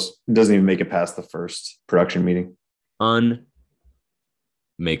even close. It doesn't even make it past the first production meeting.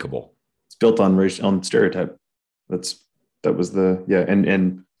 Unmakeable. It's built on stereotype. That was the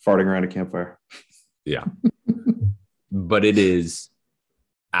and farting around a campfire. Yeah. But it is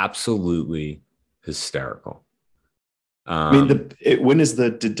absolutely hysterical. I mean, when is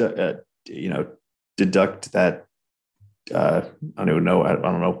the deduct that I don't even know. I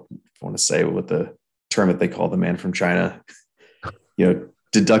don't know if I want to say what the term that they call the man from China,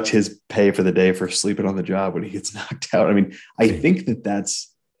 deduct his pay for the day for sleeping on the job when he gets knocked out. I mean, I think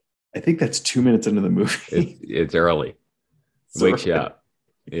that's 2 minutes into the movie. It's early. Wakes you up.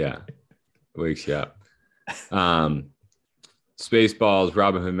 Yeah. Wakes you up. Spaceballs,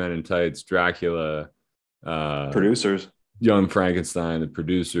 Robin Hood Men in Tights, Dracula, Producers, Young Frankenstein, The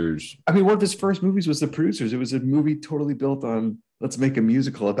Producers. I mean, one of his first movies was The Producers. It was a movie totally built on let's make a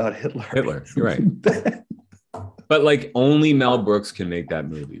musical about Hitler. You're right. But like only Mel Brooks can make that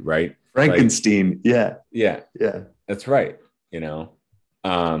movie, right? Frankenstein. Like, yeah. That's right. Only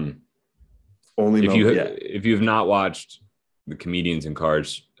if you've not watched the Comedians in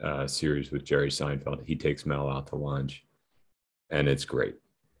Cars series with Jerry Seinfeld, he takes Mel out to lunch, and it's great.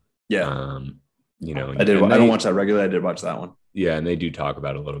 Yeah. I don't watch that regularly. I did watch that one. Yeah, and they do talk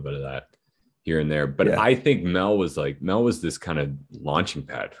about a little bit of that here and there. But I think Mel was this kind of launching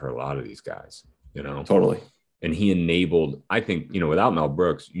pad for a lot of these guys, Totally. And he enabled, I think, without Mel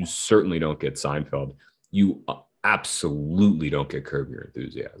Brooks, you certainly don't get Seinfeld. You absolutely don't get Curb Your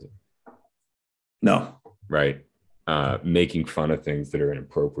Enthusiasm. No. Right. Making fun of things that are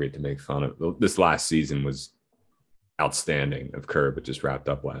inappropriate to make fun of. This last season was outstanding of Curb. It just wrapped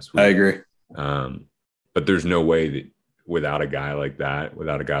up last week. I agree. But there's no way that without a guy like that,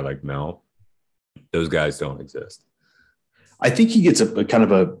 without a guy like Mel, those guys don't exist. I think he gets a kind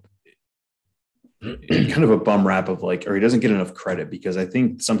of a bum rap of or he doesn't get enough credit, because I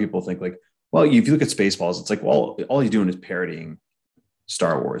think some people think well, if you look at Spaceballs, it's well, all he's doing is parodying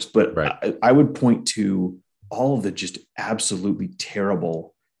Star Wars. But right. I would point to all of the just absolutely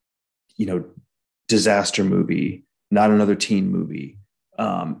terrible, disaster movie, Not Another Teen Movie.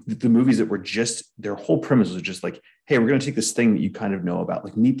 The movies that were just, their whole premise was just hey, we're going to take this thing that you kind of know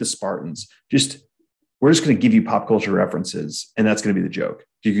about, Meet the Spartans. We're just going to give you pop culture references, and that's going to be the joke.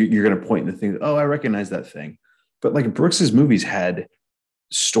 You're going to point in the thing. Oh, I recognize that thing. But Brooks's movies had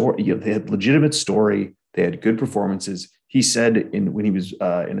story. They had legitimate story. They had good performances. He said when he was in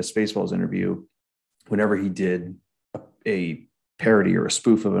a Spaceballs interview, whenever he did a parody or a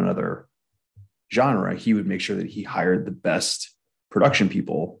spoof of another genre, he would make sure that he hired the best production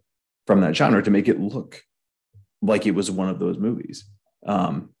people from that genre to make it look like it was one of those movies.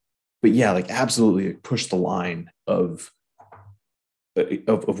 But yeah, absolutely push the line of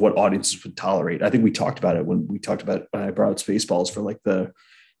what audiences would tolerate. I think we talked about it when I brought up Spaceballs for the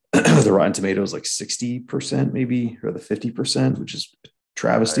the Rotten Tomatoes 60% maybe, or the 50%, which is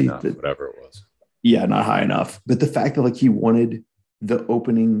travesty. Whatever it was. Yeah, not high enough. But the fact that he wanted the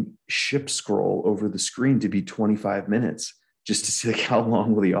opening ship scroll over the screen to be 25 minutes just to see how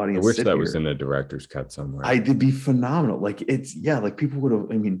long will the audience. I wish that was in a director's cut somewhere. It'd be phenomenal. People would have.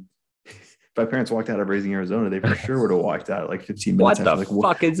 I mean, if my parents walked out of Raising Arizona, they for sure would have walked out 15 minutes. What the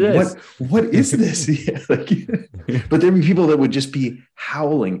fuck is this? What is this? Yeah, but there'd be people that would just be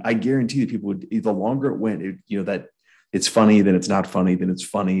howling. I guarantee that people would. The longer it went, that it's funny, then it's not funny, then it's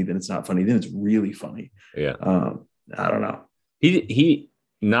funny, then it's not funny, then it's really funny. Yeah. I don't know. He.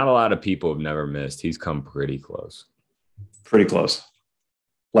 Not a lot of people have never missed. He's come pretty close. Pretty close.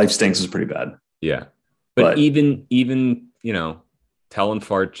 Life Stinks is pretty bad. Yeah. But even telling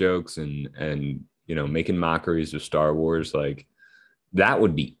fart jokes and making mockeries of Star Wars, that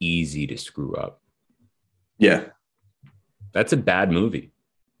would be easy to screw up. Yeah. That's a bad movie.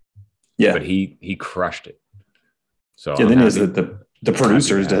 Yeah. But he crushed it. So then is that the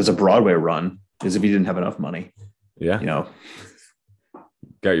Producers has a Broadway run, as if he didn't have enough money. Yeah.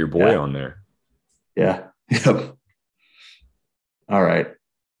 Got your boy on there. Yeah. Yep. All right.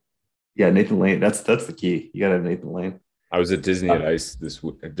 Yeah, Nathan Lane. That's the key. You gotta have Nathan Lane. I was at Disney on Ice this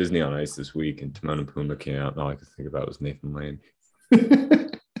week, and Timon and Pumbaa came out, and all I could think about was Nathan Lane.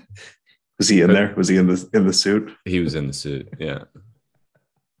 Was he in there? Was he in the suit? He was in the suit. Yeah.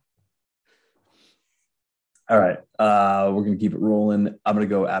 All right. We're gonna keep it rolling. I'm gonna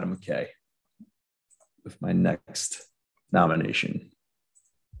go Adam McKay with my next nomination.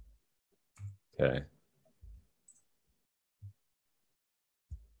 Okay.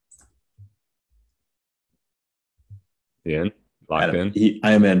 In? Locked in?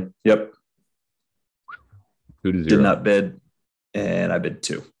 I am in. Yep. Who did you not bid, and I bid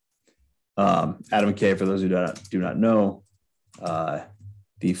 2. Adam McKay, for those who do not know,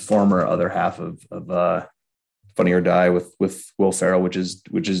 the former other half of Funny or Die with Will Ferrell, which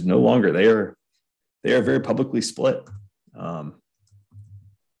is no longer. They are very publicly split,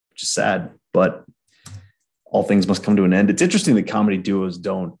 which is sad, but all things must come to an end. It's interesting that comedy duos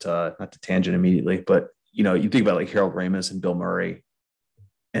don't, not to tangent immediately, but you think about like Harold Ramis and Bill Murray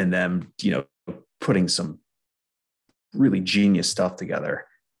and them, putting some really genius stuff together,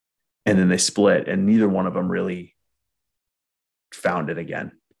 and then they split, and neither one of them really found it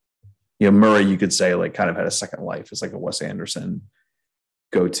again. Murray, you could say, like, kind of had a second life as like a Wes Anderson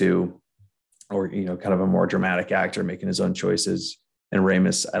go-to, or, kind of a more dramatic actor making his own choices. And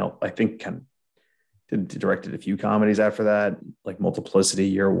Ramis, I think kind of directed a few comedies after that, like Multiplicity,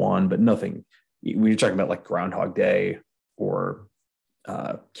 Year One, but nothing. When you're talking about like Groundhog Day or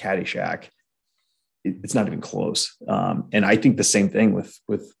Caddyshack, it's not even close. And I think the same thing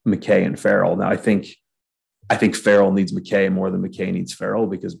with McKay and Farrell. Now, I think Farrell needs McKay more than McKay needs Farrell,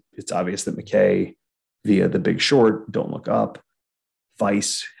 because it's obvious that McKay, via The Big Short, Don't Look Up,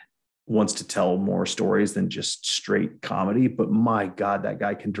 Vice, wants to tell more stories than just straight comedy. But my God, that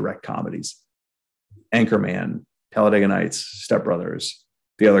guy can direct comedies. Anchorman, Talladega Nights, Step Brothers,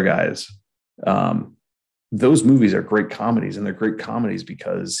 the other guys. Those movies are great comedies, and they're great comedies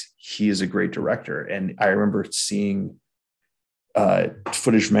because he is a great director. And I remember seeing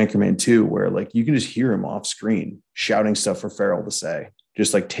footage from Anchorman 2 where like you can just hear him off screen shouting stuff for Farrell to say,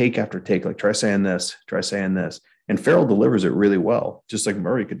 just like take after take, like try saying this. And Farrell delivers it really well, just like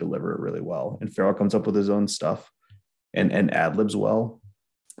Murray could deliver it really well. And Farrell comes up with his own stuff and ad-libs well.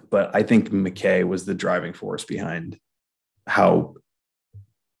 But I think McKay was the driving force behind how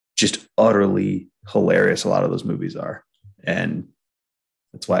just utterly hilarious a lot of those movies are. And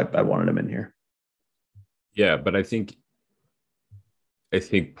that's why I wanted him in here. Yeah, but I think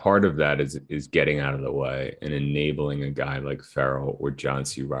part of that is getting out of the way and enabling a guy like Farrell or John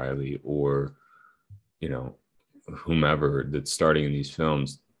C. Reilly or, whomever that's starting in these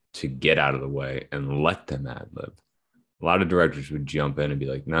films to get out of the way and let them ad-lib. A lot of directors would jump in and be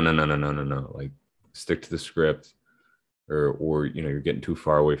like, no, like stick to the script, or you're getting too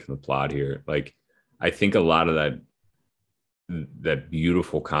far away from the plot here. Like, I think a lot of that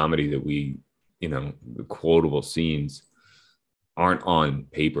beautiful comedy that we, the quotable scenes aren't on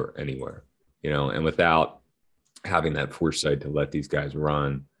paper anywhere, and without having that foresight to let these guys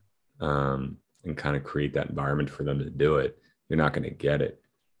run and kind of create that environment for them to do it, you're not going to get it.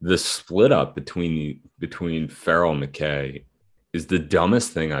 The split up between Farrell and McKay is the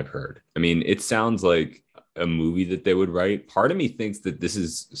dumbest thing I've heard. I mean, it sounds like a movie that they would write. Part of me thinks that this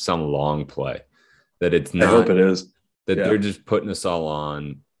is some long play, that it's not. I hope it is. That they're just putting us all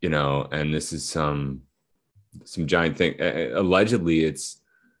on, and this is some giant thing. Allegedly,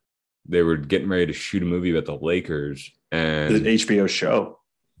 they were getting ready to shoot a movie about the Lakers and the HBO show.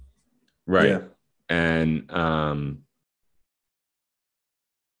 Right. Yeah. And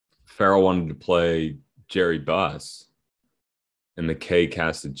Farrell wanted to play Jerry Buss, and McKay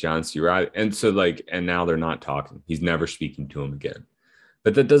casted John C. Reilly. And so and now they're not talking. He's never speaking to him again.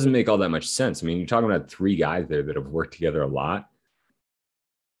 But that doesn't make all that much sense. I mean, you're talking about 3 guys there that have worked together a lot.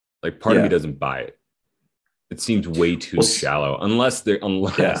 Like, part of me doesn't buy it. It seems way too shallow, unless,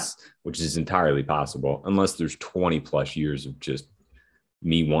 which is entirely possible, unless there's 20 plus years of just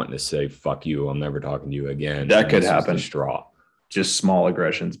me wanting to say, fuck you, I'm never talking to you again. That could happen. Straw. Just small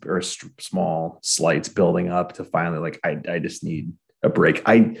aggressions or small slights building up to finally, I just need a break.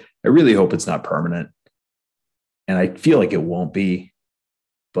 I really hope it's not permanent. And I feel like it won't be,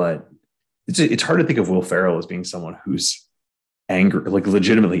 but it's hard to think of Will Ferrell as being someone who's angry, like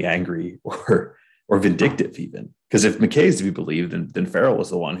legitimately angry or vindictive even. Because if McKay is to be believed, then Farrell was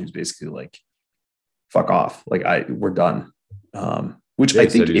the one who's basically like, fuck off. Like we're done. Which I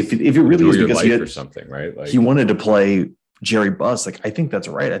think if it really is because he had something, right? He wanted to play Jerry Buss. Like, I think that's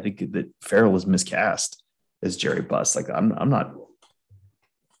right. I think that Farrell was miscast as Jerry Buss. Like, I'm not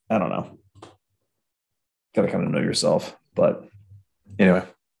I don't know. Got to kind of know yourself. But anyway.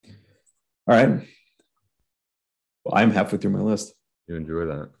 All right. Well, I'm halfway through my list. You enjoy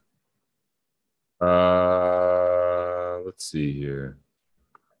that. Let's see here.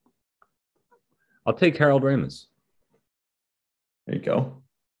 I'll take Harold Ramis. There you go.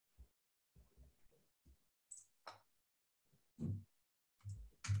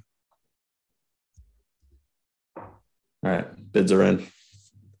 All right, bids are in.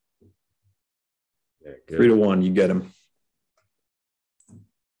 Yeah, 3-1, you get him.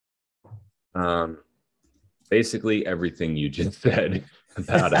 Basically everything you just said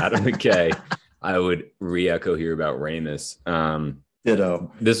about Adam McKay, I would re-echo here about Ramis.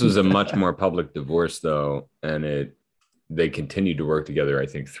 Ditto. This was a much more public divorce, though, and they continued to work together, I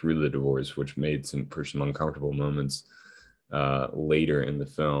think, through the divorce, which made for some uncomfortable moments later in the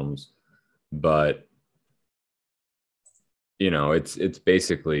films. But it's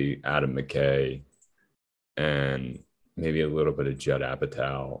basically Adam McKay and maybe a little bit of Judd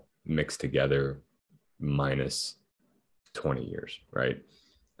Apatow mixed together, minus 20 years, right?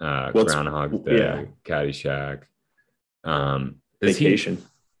 Groundhog Day, Caddyshack.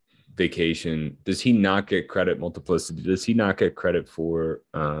 Vacation. Does he not get credit? Multiplicity. Does he not get credit for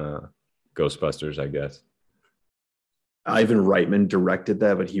Ghostbusters? I guess Ivan Reitman directed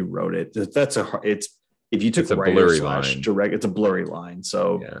that, but he wrote it. If you took a blurry line. It's a blurry line.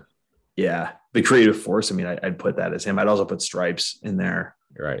 So yeah, the creative force. I mean, I'd put that as him. I'd also put Stripes in there,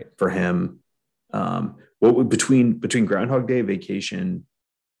 right, for him. What would between Groundhog Day, Vacation,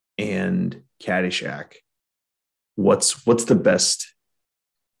 and Caddyshack? What's the best?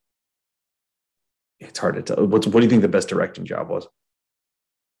 It's hard to tell. What do you think the best directing job was?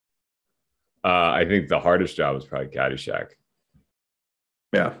 I think the hardest job was probably Caddyshack.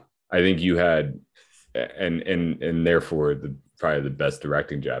 Yeah, I think you had, and therefore probably the best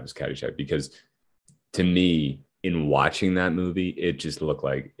directing job is Caddyshack, because to me, in watching that movie, it just looked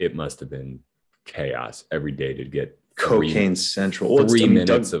like it must have been chaos every day to get cocaine central. 3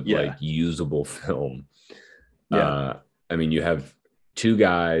 minutes of like usable film. Yeah. I mean, you have two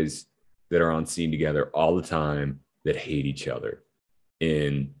guys that are on scene together all the time that hate each other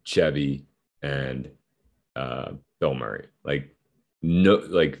in Chevy and Bill Murray. Like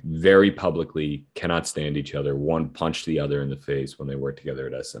very publicly cannot stand each other. One punched the other in the face when they worked together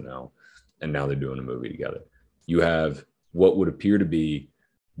at SNL, and now they're doing a movie together. You have what would appear to be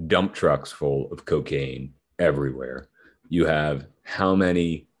dump trucks full of cocaine everywhere. You have how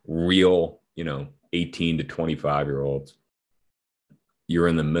many real, 18 to 25-year-olds. You're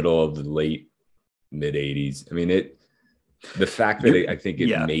in the middle of the mid 80s. I mean, the fact that I think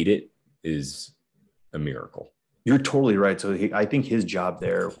it made it is a miracle. You're totally right. So I think his job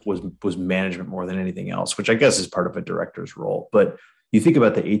there was management more than anything else, which I guess is part of a director's role. But you think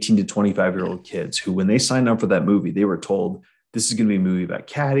about the 18 to 25-year-old kids who, when they signed up for that movie, they were told, this is going to be a movie about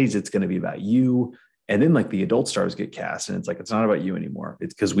caddies. It's going to be about you. And then like the adult stars get cast and it's like, it's not about you anymore.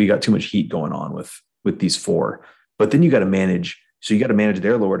 It's because we got too much heat going on with these four. But then you got to manage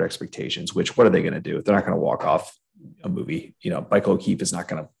their lowered expectations, which what are they going to do? They're not going to walk off a movie. Michael O'Keefe is not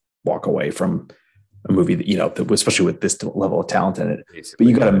going to walk away from a movie that, especially with this level of talent in it. Basically, but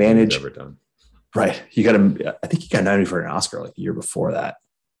you got to manage. Right. I think he got nominated for an Oscar like the year before that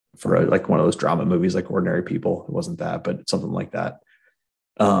for like one of those drama movies, like Ordinary People. It wasn't that, but something like that.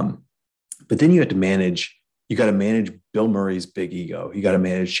 But then you got to manage Bill Murray's big ego. You got to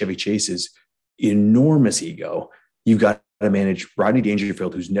manage Chevy Chase's enormous ego. You've got to manage Rodney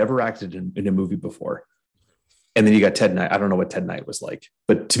Dangerfield, who's never acted in a movie before. And then you got Ted Knight. I don't know what Ted Knight was like,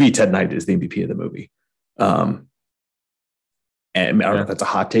 but to me, Ted Knight is the MVP of the movie. And I don't know if that's a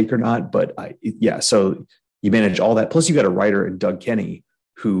hot take or not, but so you manage all that. Plus you got a writer in Doug Kenny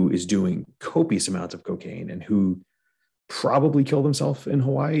who is doing copious amounts of cocaine and who probably killed himself in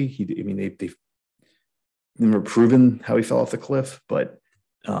Hawaii. They've never proven how he fell off the cliff, but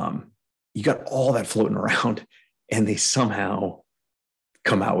you got all that floating around and they somehow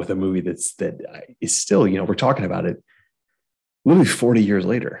come out with a movie that is still, we're talking about it literally 40 years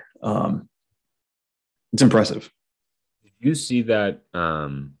later. It's impressive. Did you see that?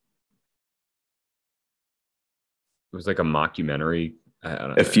 It was like a mockumentary. I don't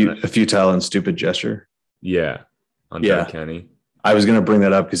know. A futile and stupid gesture. Yeah. On Doug Kenny. I was going to bring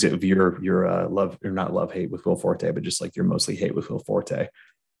that up because if your love or not love hate with Will Forte, but just like your mostly hate with Will Forte.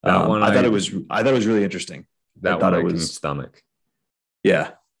 That one, I thought it was really interesting. That one I couldn't stomach.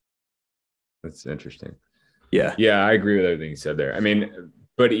 Yeah. That's interesting. Yeah. Yeah. I agree with everything you said there. I mean,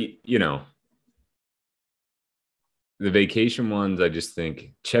 but the Vacation ones, I just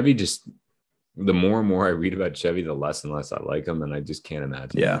think Chevy just The more and more I read about Chevy, the less and less I like him, and I just can't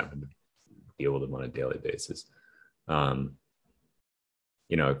imagine having to deal with him on a daily basis.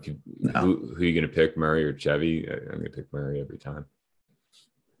 You know, if you, who are you going to pick, Murray or Chevy? I'm going to pick Murray every time.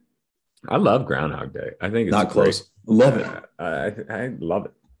 I love Groundhog Day. I think it's not close. Love it. I love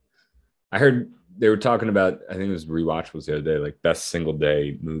it. I heard they were talking about, I think it was Rewatchables the other day, like best single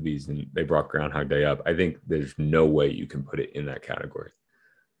day movies, and they brought Groundhog Day up. I think there's no way you can put it in that category.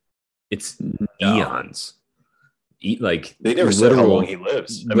 It's eons. Like they never said how long he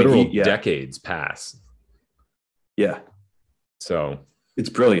lives. Decades pass. Yeah. So it's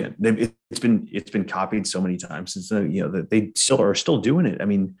brilliant. It's been copied so many times since then. You know that they are still doing it. I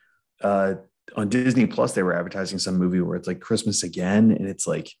mean, on Disney Plus, they were advertising some movie where it's like Christmas again, and it's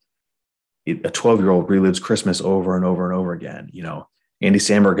like a 12-year-old relives Christmas over and over and over again. You know, Andy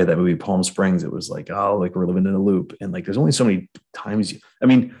Samberg had that movie Palm Springs. It was like, oh, like we're living in a loop, and like there's only so many times.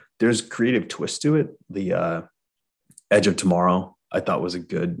 There's creative twists to it. The Edge of Tomorrow, I thought, was a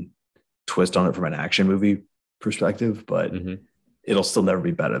good twist on it from an action movie perspective, but it'll still never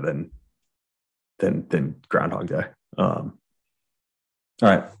be better than Groundhog Day. All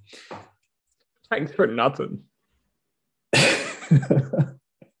right. Thanks for nothing.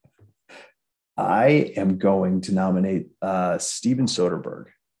 I am going to nominate Steven Soderbergh.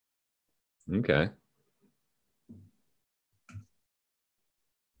 Okay.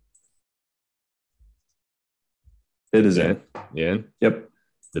 It is in. Yeah. Yep.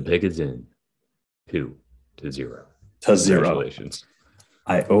 The pick is in 2-0. To 0. Congratulations.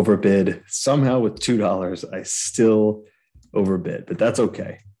 I overbid somehow with $2. I still overbid, but that's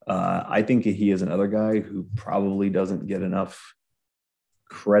okay. I think he is another guy who probably doesn't get enough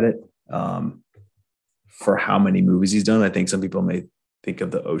credit for how many movies he's done. I think some people may think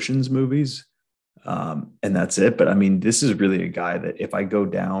of the Ocean's movies, and that's it. But I mean, this is really a guy that if I go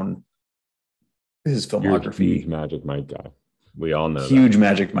down his filmography, you're a huge Magic Mike guy. We all know huge that.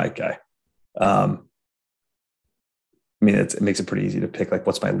 Magic Mike guy. I mean, it makes it pretty easy to pick like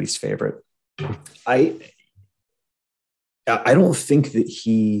what's my least favorite. I don't think that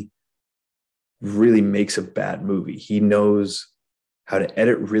he really makes a bad movie. He knows how to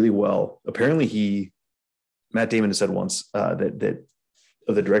edit really well. Apparently Matt Damon has said once that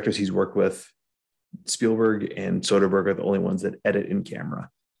of the directors he's worked with, Spielberg and Soderbergh are the only ones that edit in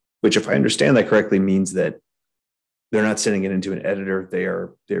camera, which if I understand that correctly means that they're not sending it into an editor.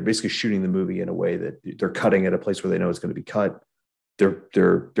 They're basically shooting the movie in a way that they're cutting at a place where they know it's going to be cut.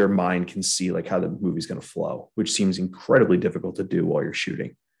 Their mind can see like how the movie's going to flow, which seems incredibly difficult to do while you're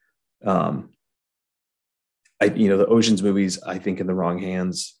shooting. The Ocean's movies, I think in the wrong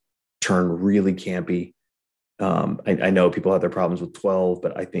hands turn really campy. I know people have their problems with 12,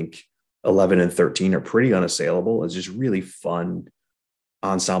 but I think 11 and 13 are pretty unassailable. It's just really fun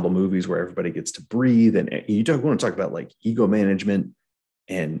ensemble movies where everybody gets to breathe. And you don't want to talk about like ego management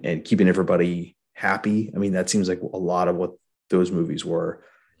and keeping everybody happy. I mean, that seems like a lot of what those movies were.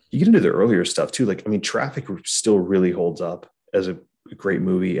 You get into the earlier stuff too. Like, I mean, Traffic still really holds up as a great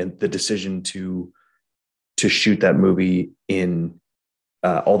movie. And the decision to shoot that movie in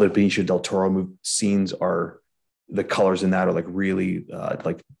all the Benicio del Toro scenes the colors in that are like really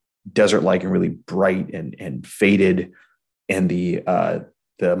like desert-like and really bright and faded. And the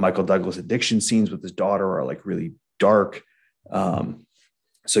Michael Douglas addiction scenes with his daughter are like really dark.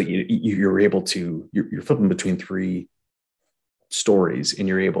 So you're able to, you're flipping between three stories and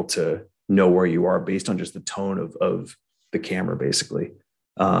you're able to know where you are based on just the tone of the camera, basically.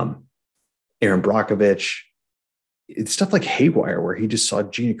 Aaron Brockovich, it's stuff like Haywire, where he just saw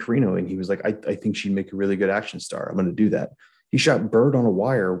Gina Carano and he was like, I think she'd make a really good action star. I'm going to do that. He shot Bird on a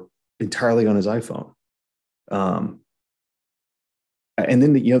Wire entirely on his iPhone. And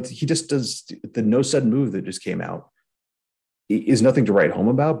then, he just does the No Sudden Move that just came out. It is nothing to write home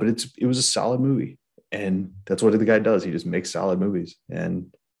about, but it was a solid movie. And that's what the guy does. He just makes solid movies.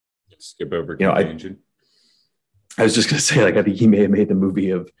 And skip over. I was just going to say, like, I think he may have made the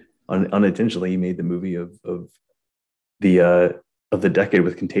movie unintentionally. He made the movie of the decade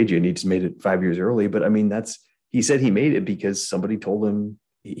with Contagion. He just made it 5 years early. But I mean, he said he made it because somebody told him.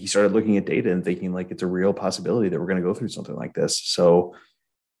 He started looking at data and thinking like it's a real possibility that we're going to go through something like this. So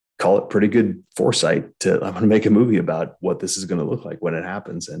call it pretty good foresight I'm going to make a movie about what this is going to look like when it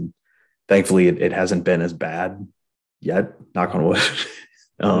happens. And thankfully it hasn't been as bad yet. Knock on wood.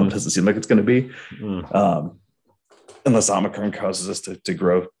 Doesn't seem like it's going to be, unless Omicron causes us to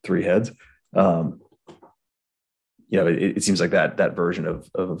grow 3 heads. It seems like that version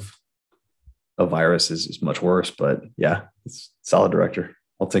of a virus is much worse, but yeah, it's solid director.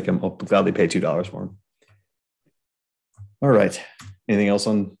 I'll take him. I'll gladly pay $2 for him. All right. Anything else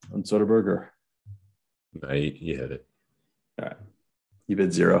on Soderbergh? No, you hit it. All right. You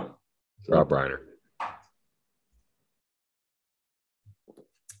bid 0. So. Rob Reiner.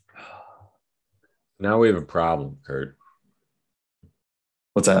 Now we have a problem, Curt.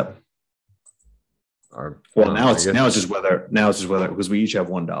 What's that? Now it's just whether because we each have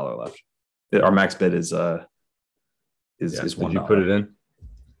 $1 left. Our max bid is $1. Did you put it in?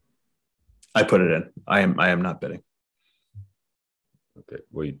 I put it in. I am not bidding. Okay.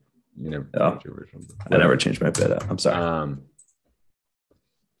 Well, you never changed your original. I never changed my bid. I'm sorry.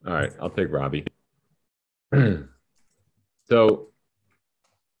 All right, I'll take Robbie. So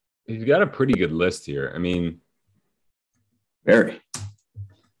you've got a pretty good list here. I mean, very.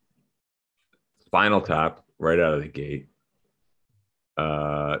 Spinal Tap right out of the gate.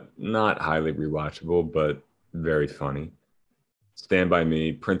 Not highly rewatchable, but very funny. Stand By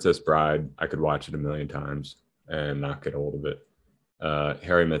Me, Princess Bride. I could watch it 1,000,000 times and not get hold of it.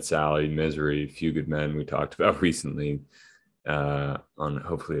 Harry Met Sally, Misery, Few Good Men we talked about recently on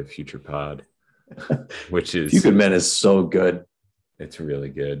hopefully a future pod, which is Few Good Men is so good. It's really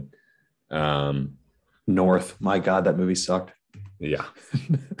good. North, my God, that movie sucked. Yeah.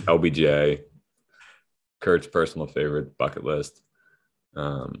 LBJ, Kurt's personal favorite, Bucket List.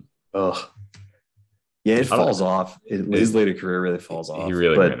 Yeah, it falls off. His later career really falls off. He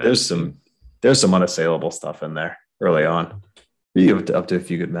really, but there's some unassailable stuff in there early on. You get up to A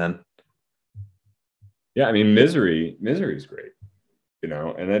Few Good Men. Yeah, I mean, Misery is great,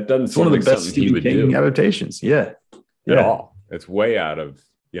 and that doesn't seem one of like the best Stephen King adaptations. Yeah, at all. It's way out of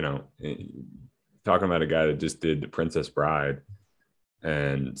talking about a guy that just did The Princess Bride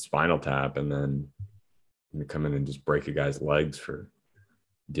and Spinal Tap, and then you come in and just break a guy's legs for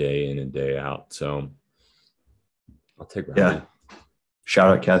day in and day out. So I'll take Robbie. Yeah.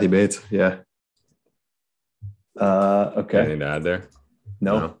 Shout out Kathy Bates. Yeah. Okay. Anything to add there?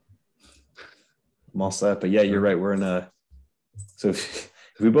 No. I'm all set. But yeah, you're right. We're in so if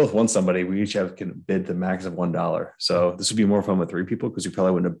we both want somebody, we each can bid the max of $1. So this would be more fun with 3 people because we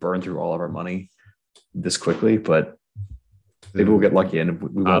probably wouldn't have burned through all of our money this quickly, but maybe we'll get lucky and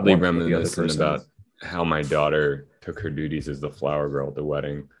we won't oddly reminiscent about how my daughter took her duties as the flower girl at the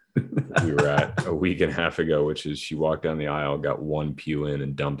wedding we were at a week and a half ago, which is she walked down the aisle, got 1 pew in,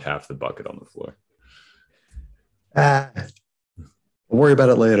 and dumped half the bucket on the floor. We'll worry about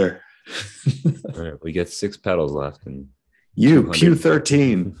it later. All right, we get 6 petals left, and you pew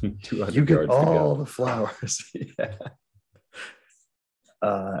 13. 200 you get all go. The flowers.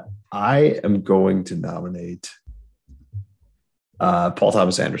 Yeah. I am going to nominate Paul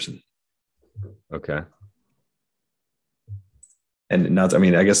Thomas Anderson. Okay. And not, I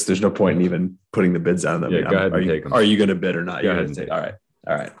mean, I guess there's no point in even putting the bids down. Yeah, go ahead and take them. Are you going to bid or not? Go ahead and take. All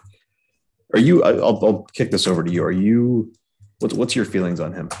right. Are you? I'll kick this over to you. Are you? What's your feelings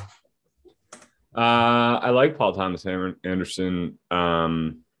on him? I like Paul Thomas Anderson,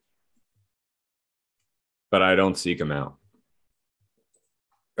 but I don't seek him out.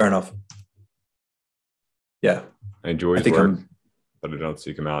 Fair enough. Yeah, I enjoy his work, but I don't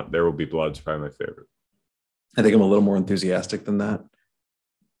seek him out. There Will Be Blood's probably my favorite. I think I'm a little more enthusiastic than that.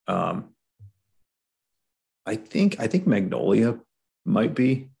 I think Magnolia might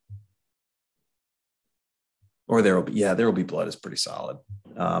be, or There Will Be Blood is pretty solid.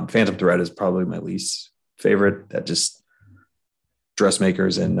 Phantom Thread is probably my least favorite. That just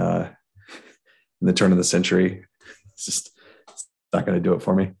dressmakers in the turn of the century. It's not going to do it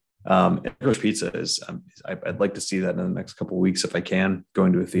for me. Coach Pizza is. I'd like to see that in the next couple of weeks if I can.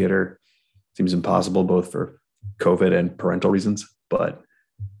 Going to a theater seems impossible, both for COVID and parental reasons. But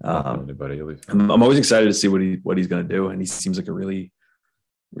I'm always excited to see what he's going to do, and he seems like a really,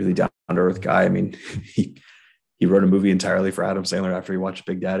 really down to earth guy. I mean, he wrote a movie entirely for Adam Sandler after he watched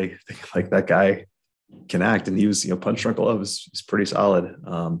Big Daddy. Like, that guy can act, and he was, Punch Drunk Love is pretty solid.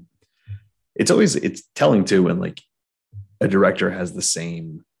 It's telling too when like a director has the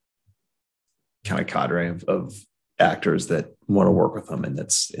same kind of cadre of actors that want to work with them, and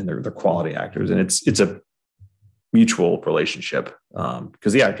they're quality actors, and it's a mutual relationship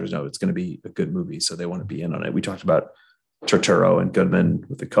because the actors know it's going to be a good movie, so they want to be in on it. We talked about Turturro and Goodman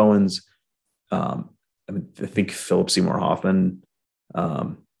with the Coens. I think Philip Seymour Hoffman,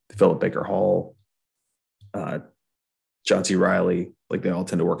 Philip Baker Hall, John C. Reilly, like they all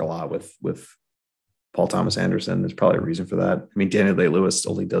tend to work a lot with Paul Thomas Anderson. There's probably a reason for that. I mean, Daniel Day-Lewis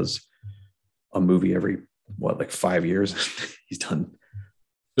only does a movie every 5 years. He's done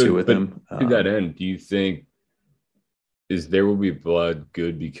 2 with him. To that end, do you think is There Will Be Blood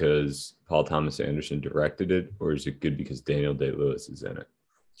good because Paul Thomas Anderson directed it, or is it good because Daniel Day-Lewis is in it?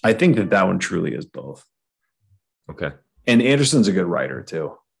 I think that one truly is both. Okay. And Anderson's a good writer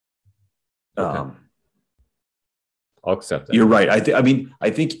too. Okay. I'll accept that. You're right. I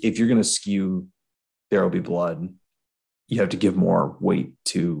think if you're going to skew There Will Be Blood, you have to give more weight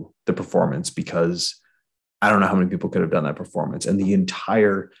to the performance, because I don't know how many people could have done that performance. And the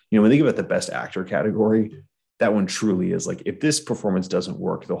entire, when they give it the best actor category, that one truly is like, if this performance doesn't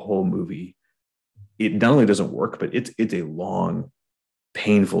work, the whole movie, it not only doesn't work, but it's a long,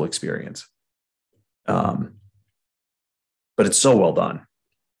 painful experience. But it's so well done.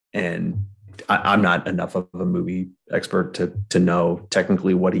 And I'm not enough of a movie expert to know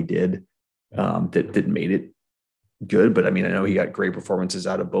technically what he did that made it good. But I mean, I know he got great performances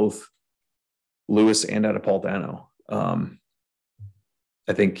out of both Lewis and out of Paul Dano.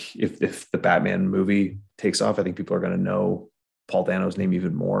 I think if the Batman movie takes off, I think people are going to know Paul Dano's name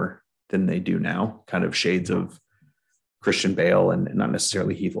even more than they do now. Kind of shades of Christian Bale and not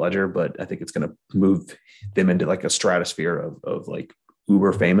necessarily Heath Ledger, but I think it's going to move them into like a stratosphere of like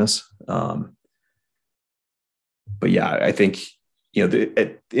uber famous. But yeah, I think, in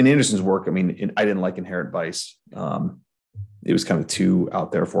Anderson's work, I mean, I didn't like Inherent Vice. It was kind of too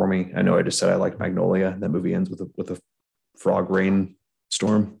out there for me. I know I just said I liked Magnolia. That movie ends with a frog rain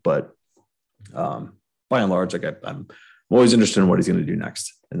storm, but by and large, like I'm always interested in what he's going to do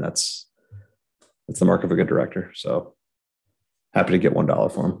next, and that's the mark of a good director. So happy to get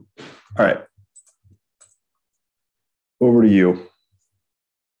 $1 for him. All right, over to you.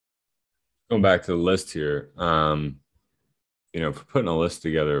 Going back to the list here, for putting a list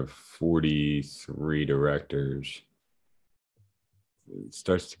together of 43 directors, it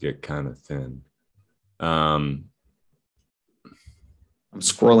starts to get kind of thin. I'm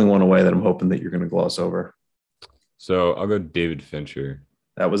scrolling one away that I'm hoping that you're going to gloss over. So I'll go David Fincher.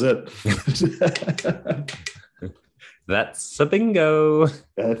 That was it. That's a bingo.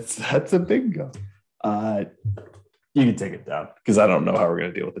 That's a bingo. You can take it down because I don't know how we're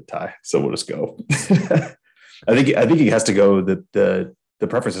going to deal with the tie. So we'll just go. I think it has to go. The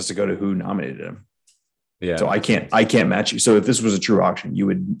preference has to go to who nominated him. Yeah. So I can't match you. So if this was a true auction, you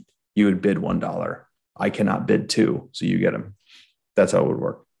would bid $1. I cannot bid $2, so you get him. That's how it would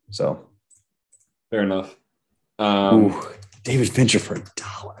work. So fair enough. David Fincher for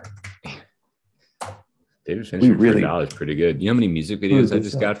 $1. David Fincher for $1 is pretty good. You know how many music videos I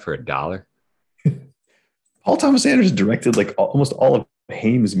just got for $1? Paul Thomas Anderson directed like almost all of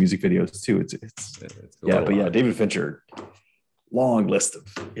Haim's music videos too. It's David Fincher, long list of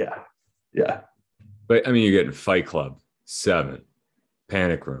yeah. But I mean, you're getting Fight Club, Seven,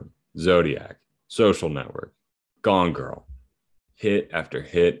 Panic Room, Zodiac, Social Network, Gone Girl, hit after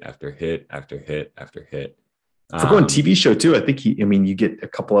hit after hit after hit after hit. For going TV show too, I think you get a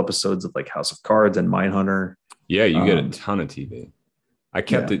couple episodes of like House of Cards and Mindhunter. Yeah, you get a ton of TV. I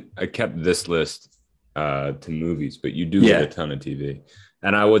kept this list to movies, but you do get a ton of TV.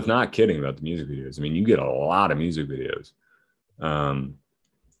 And I was not kidding about the music videos. I mean, you get a lot of music videos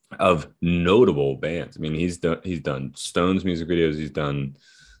of notable bands. I mean, he's done Stones music videos. He's done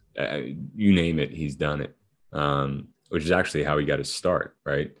you name it, he's done it. Which is actually how he got his start,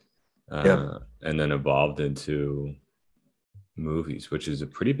 right? And then evolved into movies, which is a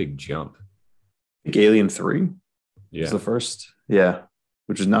pretty big jump. I think Alien 3 was the first. Yeah,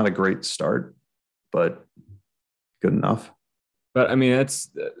 which is not a great start, but good enough. But I mean,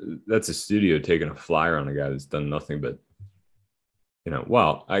 that's a studio taking a flyer on a guy that's done nothing but,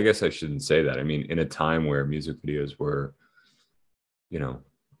 well, I guess I shouldn't say that. I mean, in a time where music videos were,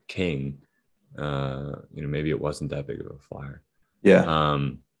 king, maybe it wasn't that big of a flyer. Yeah.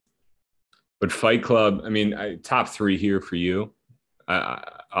 But Fight Club, I mean, top 3 here for you.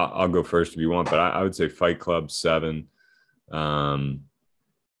 I'll go first if you want, but I would say Fight Club, Seven, and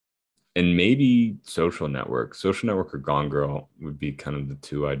maybe Social Network. Social Network or Gone Girl would be kind of the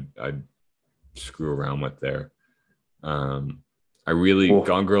two I'd screw around with there. Gone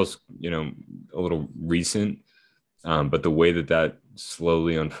Girl's, a little recent, but the way that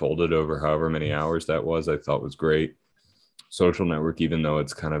slowly unfolded over however many hours that was, I thought was great. Social Network, even though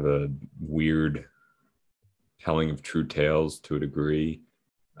it's kind of a weird telling of true tales to a degree,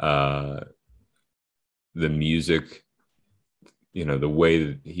 the music, the way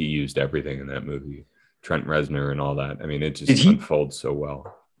that he used everything in that movie, Trent Reznor and all that. I mean, it just unfolds so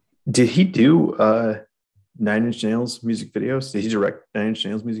well. Did he do Nine Inch Nails music videos? Did he direct Nine Inch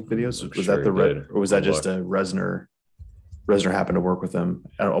Nails music videos? Was that or was that just a Reznor? Reznor happened to work with him.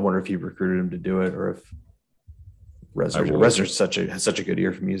 I wonder if he recruited him to do it, or if Reznor has such a good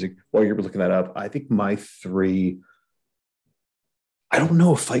ear for music. While you're looking that up, I think my 3. I don't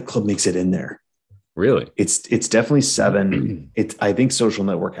know if Fight Club makes it in there. Really? It's definitely 7. I think Social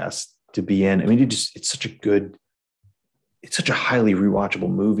Network has to be in. I mean, it's such a good it's such a highly rewatchable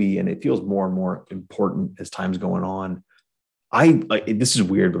movie, and it feels more and more important as time's going on. This is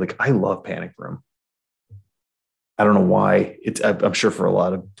weird, but like I love Panic Room. I don't know why. I'm sure for a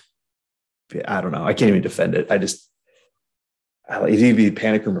lot of, I don't know. I can't even defend it. I like it'd be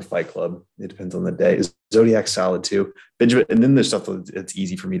Panic Room or Fight Club. It depends on the day. Is Zodiac solid too? Benjamin, and then there's stuff that's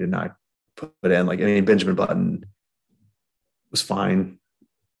easy for me to not put in. Like, I mean, Benjamin Button was fine.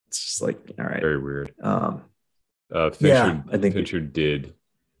 It's just like, all right. Very weird. Yeah, I think Fincher did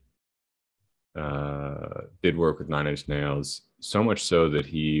work with Nine Inch Nails, so much so that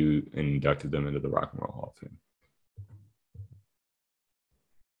he inducted them into the Rock and Roll Hall of Fame.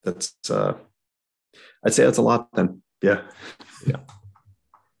 That's I'd say that's a lot then. Yeah.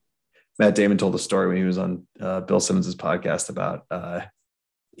 Matt Damon told a story when he was on Bill Simmons' podcast about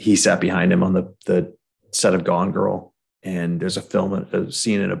he sat behind him on the set of Gone Girl, and there's a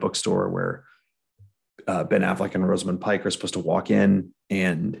scene in a bookstore where Ben Affleck and Rosamund Pike are supposed to walk in,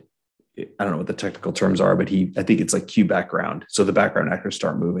 and I don't know what the technical terms are, but I think it's like cue background. So the background actors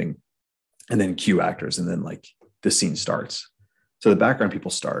start moving, and then cue actors, and then like the scene starts. So the background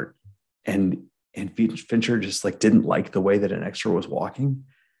people start, and Fincher just like didn't like the way that an extra was walking.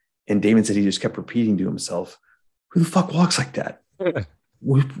 And Damon said he just kept repeating to himself, who the fuck walks like that?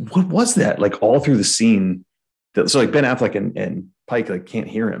 What was that? Like all through the scene. So like Ben Affleck and Pike like can't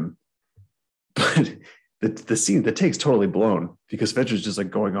hear him. But the scene, the take's totally blown because Fincher's just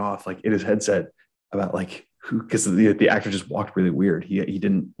like going off like in his headset about like who, because the actor just walked really weird. He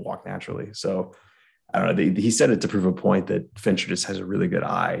didn't walk naturally. So I don't know. He said it to prove a point that Fincher just has a really good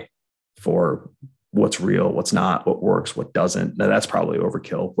eye for what's real, what's not, what works, what doesn't. Now that's probably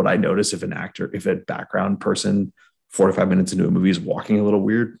overkill. What I notice if a background person 45 minutes into a movie is walking a little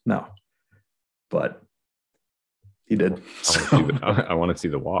weird, no. But he did. I want to see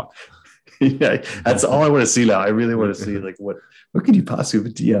the walk. Yeah, that's all I want to see now. I really want to see like what could you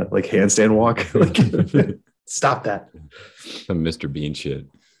possibly do? Yeah, like handstand walk. Like, stop that. Some Mr. Bean shit.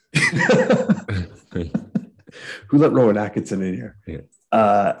 Who let Rowan Atkinson in here? Yeah.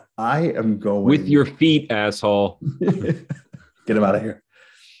 I am going with your feet, asshole. Get him out of here.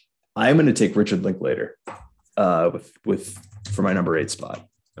 I'm going to take Richard Linklater with for my number 8 spot.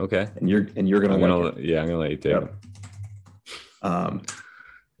 Okay. And you're going to like it. Yeah, I'm going to let you take it.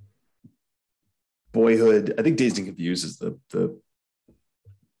 Boyhood. I think Dazed and Confused is the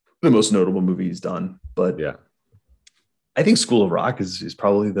most notable movie he's done. But yeah, I think School of Rock is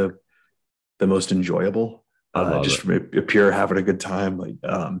probably the most enjoyable. Just from a pure having a good time. Like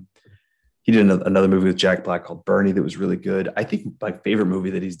he did another movie with Jack Black called Bernie that was really good. I think my favorite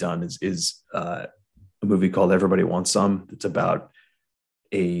movie that he's done is a movie called Everybody Wants Some. It's about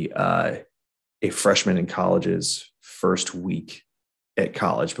a freshman in college's first week at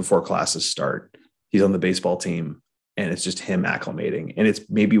college before classes start. He's on the baseball team, and it's just him acclimating. And it's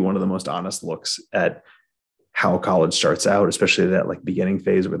maybe one of the most honest looks at how college starts out, especially that like beginning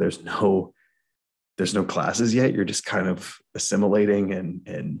phase where there's no classes yet. You're just kind of assimilating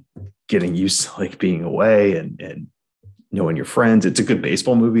and getting used to like being away and knowing your friends. It's a good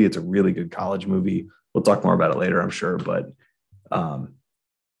baseball movie. It's a really good college movie. We'll talk more about it later, I'm sure. But the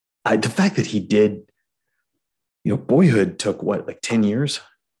fact that he did, Boyhood took like 10 years.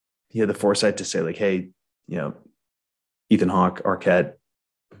 He had the foresight to say like, hey, Ethan Hawke, Arquette,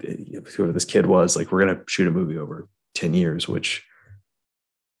 whoever this kid was, like, we're going to shoot a movie over 10 years, which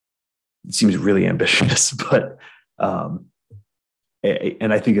seems really ambitious, but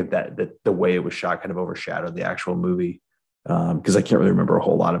and I think that the way it was shot kind of overshadowed the actual movie, because I can't really remember a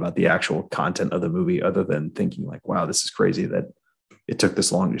whole lot about the actual content of the movie other than thinking like, wow, this is crazy that it took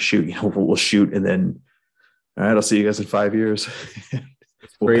this long to shoot. We'll shoot and then, all right, I'll see you guys in 5 years.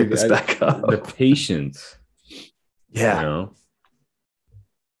 We'll pick this back up. The patience. Yeah.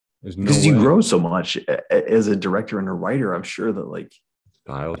 Because you grow so much as a director and a writer. I'm sure that like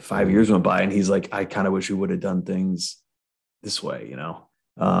 5 years went by and he's like, I kind of wish we would have done things this way,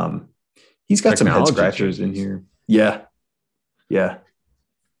 He's got some head scratchers in here. Yeah. He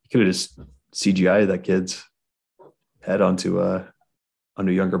could have just CGI that kid's head onto a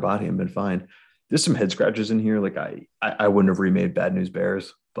younger body and been fine. There's some head scratchers in here. Like I wouldn't have remade Bad News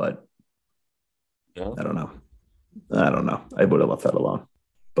Bears, but yeah. I don't know. I would have left that alone,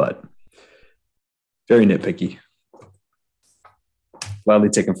 but very nitpicky. Gladly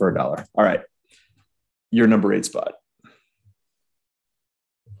taken for $1. All right. Your number 8 spot.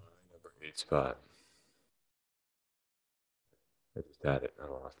 Number 8 spot. I just had it. I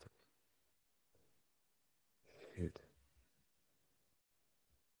lost it. Shoot.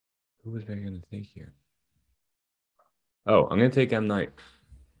 Who was I going to take here? Oh, I'm going to take M. Night.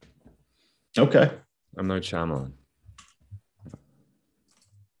 Okay. M. Night Shyamalan.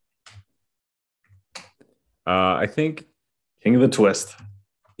 I think King of the Twist.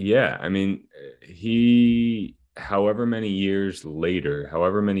 Yeah, I mean, however many years later,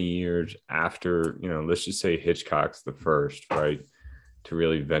 however many years after, let's just say Hitchcock's the first, right, to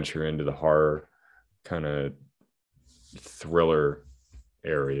really venture into the horror kind of thriller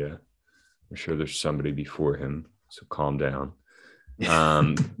area. I'm sure there's somebody before him, so calm down.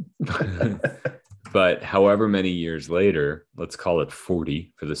 But however many years later, let's call it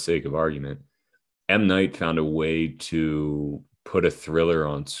 40 for the sake of argument, M. Night found a way to put a thriller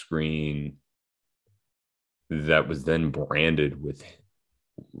on screen that was then branded with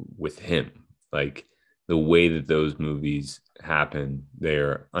him. Like the way that those movies happen,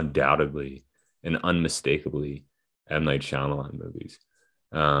 they're undoubtedly and unmistakably M. Night Shyamalan movies.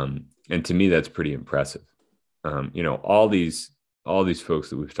 And to me, that's pretty impressive. All these folks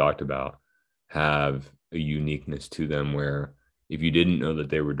that we've talked about have a uniqueness to them where if you didn't know that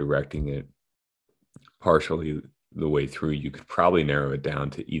they were directing it partially the way through, you could probably narrow it down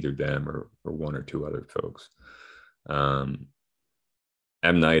to either them or one or two other folks. M.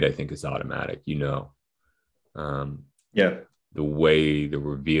 Night, I think, is automatic, Yeah. The way the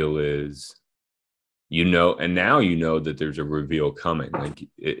reveal is, and now that there's a reveal coming. Like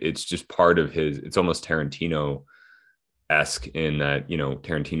it's just part of it's almost Tarantino-esque in that,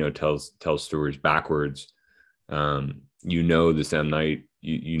 Tarantino tells stories backwards. This M. Night,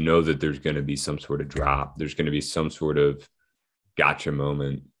 you know that there's going to be some sort of drop. There's going to be some sort of gotcha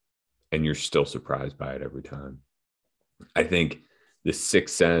moment, and you're still surprised by it every time. I think The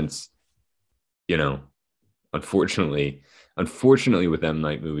Sixth Sense, unfortunately with M.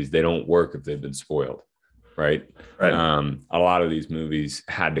 Night movies, they don't work if they've been spoiled, right? Right. A lot of these movies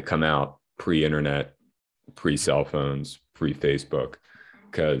had to come out pre-internet, pre-cell phones, pre-Facebook,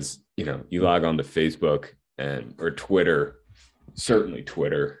 because, you log on to Facebook or Twitter, certainly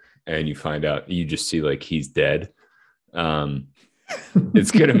Twitter, and you find out, you just see like he's dead.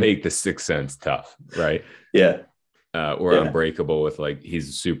 It's going to make The Sixth Sense tough, right? Yeah. Or Unbreakable with like, he's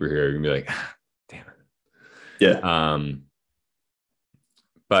a superhero. You're going to be like, damn it. Yeah.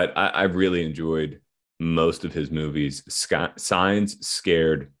 But I really enjoyed most of his movies. Signs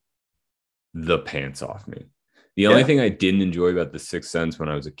scared the pants off me. The only thing I didn't enjoy about The Sixth Sense when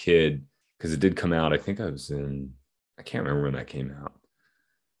I was a kid, because it did come out, I think I can't remember when that came out.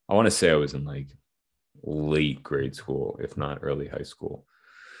 I want to say I was in like late grade school, if not early high school.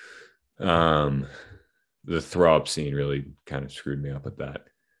 The throw up scene really kind of screwed me up with that.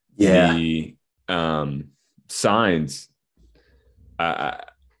 Yeah. The Signs, I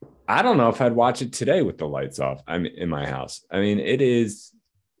don't know if I'd watch it today with the lights off. I'm in my house. I mean, it is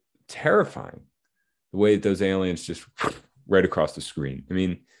terrifying the way that those aliens just right across the screen. I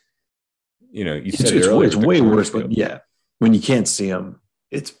mean, you said it earlier. It's way worse, but yeah, when you can't see them,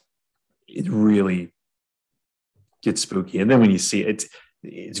 it really gets spooky. And then when you see it,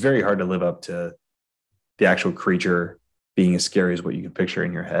 it's very hard to live up to the actual creature being as scary as what you can picture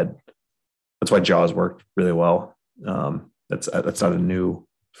in your head. That's why Jaws worked really well. That's not a new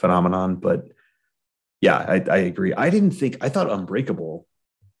phenomenon, but yeah, I agree. I thought Unbreakable,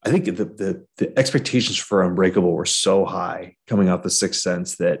 I think the expectations for Unbreakable were so high coming out The Sixth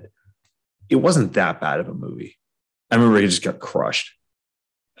Sense that it wasn't that bad of a movie. I remember it just got crushed.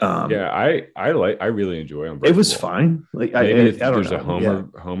 I really enjoy Unbreakable. It was fine. Like maybe there's a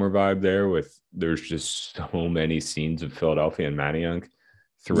Homer vibe there with there's just so many scenes of Philadelphia and Manayunk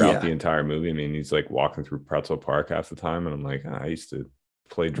throughout the entire movie. I mean, he's like walking through Pretzel Park half the time, and I'm like, I used to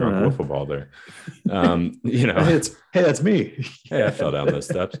play drunk wiffle ball there. Hey, that's me. Hey, I fell down those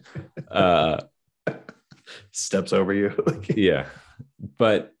steps. Steps over you. Yeah,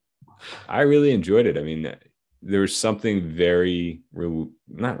 but I really enjoyed it. I mean, there was something very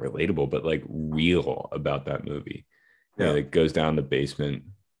not relatable, but like real about that movie. It goes down the basement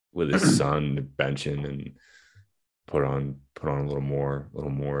with his son benching and put on a little more,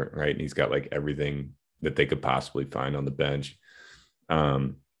 right? And he's got like everything that they could possibly find on the bench.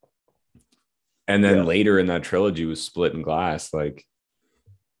 And then later in that trilogy was Split and Glass. Like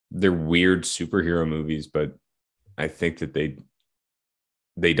they're weird superhero movies, but I think that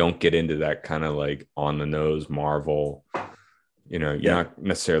they don't get into that kind of like on the nose Marvel. You're not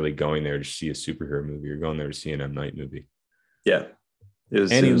necessarily going there to see a superhero movie. You're going there to see an M. Night movie. Yeah. He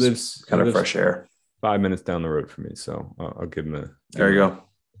lives kind of fresh air. 5 minutes down the road for me. So I'll give him there you go.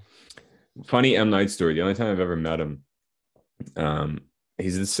 Funny M. Night story. The only time I've ever met him,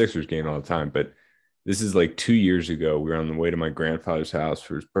 he's at the Sixers game all the time, but this is like 2 years ago. We were on the way to my grandfather's house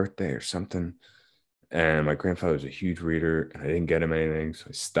for his birthday or something. And my grandfather's a huge reader, and I didn't get him anything. So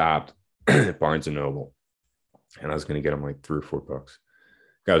I stopped at Barnes & Noble, and I was going to get him like 3 or 4 books.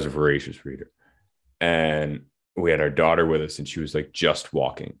 Guy was a voracious reader. And we had our daughter with us, and she was like just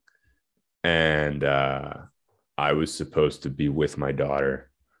walking. And I was supposed to be with my daughter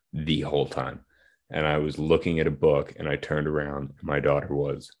the whole time. And I was looking at a book, and I turned around, and my daughter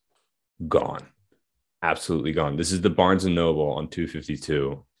was gone. Absolutely gone. This is the Barnes and Noble on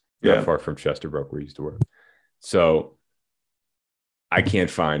 252, not far from Chesterbrook, where we used to work. So I can't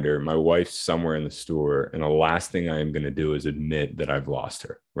find her. My wife's somewhere in the store. And the last thing I am going to do is admit that I've lost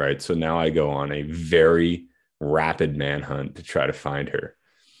her. Right. So now I go on a very rapid manhunt to try to find her.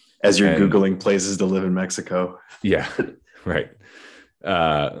 As you're Googling places to live in Mexico. Yeah. Right.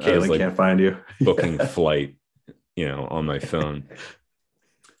 Caitlin can't find you. Booking flight, on my phone.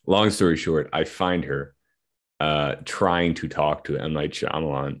 Long story short, I find her trying to talk to M. Night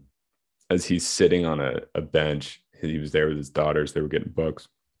Shyamalan as he's sitting on a bench. He was there with his daughters. They were getting books.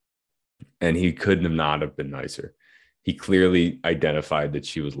 And he couldn't have not have been nicer. He clearly identified that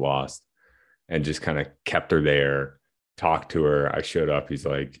she was lost and just kind of kept her there, talked to her. I showed up. He's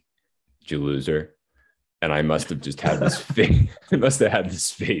like, "Did you lose her?" And I must have just had this face. I must have had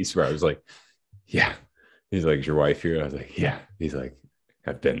this face where I was like, "Yeah." He's like, "Is your wife here?" I was like, "Yeah." He's like,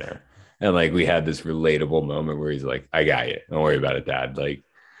 "I've been there." And like, we had this relatable moment where he's like, "I got you. Don't worry about it, Dad." Like,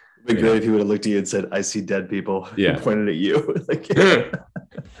 it'd be great if he would have looked at you and said, "I see dead people." Yeah. And pointed at you. Like,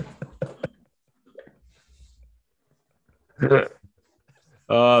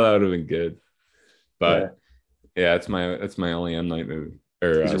 oh, that would have been good. But yeah, that's my only M. Night movie. Or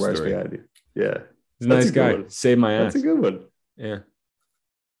your wife's story. behind you. Yeah. He's a nice guy. Save my ass. That's a good one. Yeah.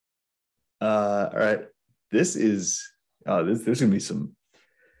 All right. This is there's gonna be some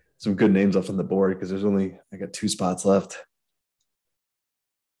good names left on the board because I got 2 spots left.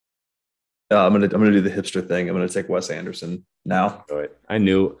 I'm gonna do the hipster thing. I'm gonna take Wes Anderson now. I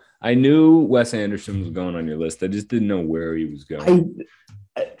knew Wes Anderson was going on your list. I just didn't know where he was going.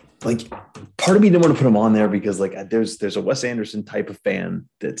 Like, part of me didn't want to put him on there because like there's a Wes Anderson type of fan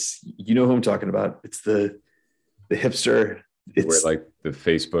that's, who I'm talking about. It's the hipster. It's like the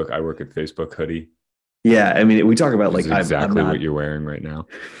Facebook. I work at Facebook hoodie. Yeah, I mean, we talk about like exactly what you're wearing right now.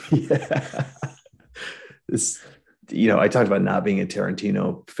 Yeah. This, I talked about not being a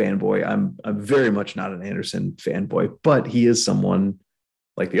Tarantino fanboy. I'm very much not an Anderson fanboy, but he is someone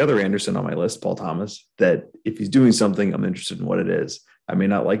like the other Anderson on my list, Paul Thomas, that if he's doing something, I'm interested in what it is. I may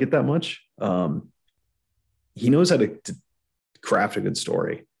not like it that much. He knows how to craft a good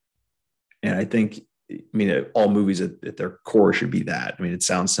story. And I think, all movies at their core should be that. I mean, it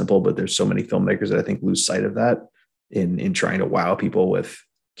sounds simple, but there's so many filmmakers that I think lose sight of that in trying to wow people with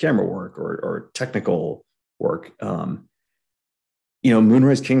camera work or technical work.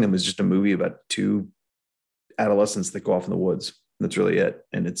 Moonrise Kingdom is just a movie about 2 adolescents that go off in the woods. That's really it.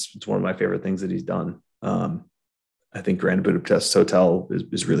 And it's one of my favorite things that he's done. I think Grand Budapest Hotel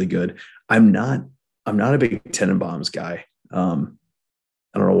is really good. I'm not a big Tenenbaums guy. I don't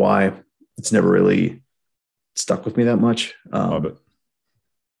know why. It's never really stuck with me that much. Love it.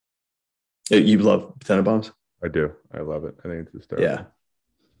 You love Tenenbaums? I do. I love it. I think it's a story. Yeah.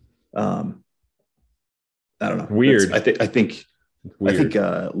 I don't know. Weird. I think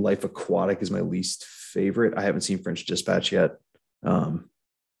Life Aquatic is my least favorite. I haven't seen French Dispatch yet.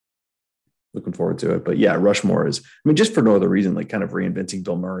 Looking forward to it. But yeah, Rushmore is, just for no other reason, like kind of reinventing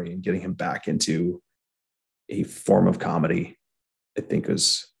Bill Murray and getting him back into a form of comedy, I think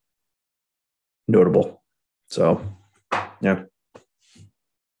is notable. So yeah.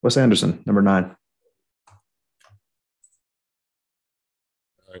 Wes Anderson, number 9. All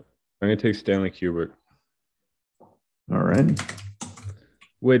right. I'm going to take Stanley Kubrick. All right.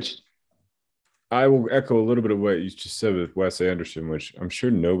 Which I will echo a little bit of what you just said with Wes Anderson, which I'm sure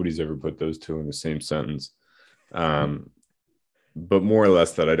nobody's ever put those 2 in the same sentence. But more or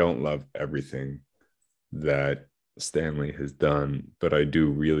less that I don't love everything that Stanley has done, but I do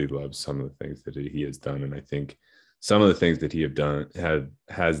really love some of the things that he has done. And I think some of the things that he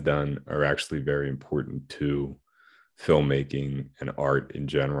has done are actually very important to filmmaking and art in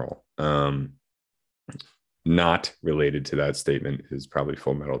general. Not related to that statement is probably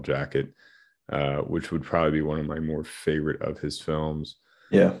Full Metal Jacket, which would probably be one of my more favorite of his films.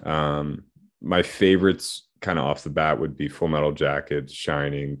 Yeah. My favorites kind of off the bat would be Full Metal Jacket,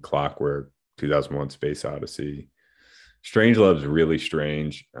 Shining, Clockwork, 2001 Space Odyssey. Strangelove's really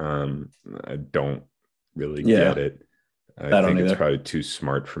strange. I don't really get it. I think it's probably too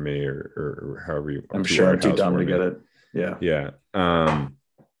smart for me or however you. I'm sure I'm too dumb to get it. Yeah. Yeah.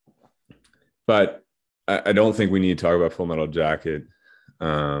 But I don't think we need to talk about Full Metal Jacket.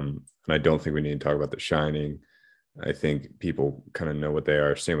 And I don't think we need to talk about The Shining. I think people kind of know what they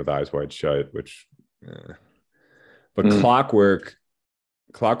are. Same with Eyes Wide Shut, but Clockwork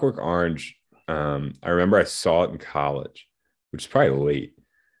Orange, I remember I saw it in college, which is probably late,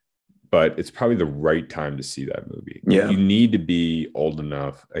 but it's probably the right time to see that movie. Yeah. You need to be old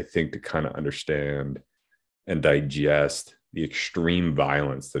enough, I think, to kind of understand and digest the extreme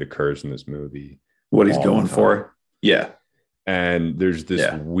violence that occurs in this movie. What he's going for. Yeah. And there's this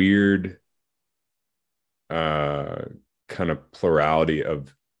weird kind of plurality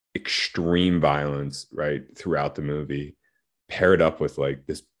of extreme violence, right, throughout the movie, paired up with like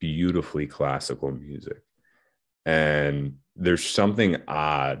this beautifully classical music. And there's something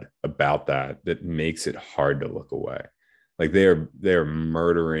odd about that makes it hard to look away. Like they're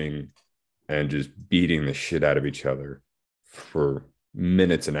murdering and just beating the shit out of each other for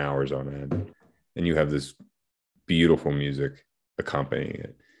minutes and hours on end. And you have this beautiful music accompanying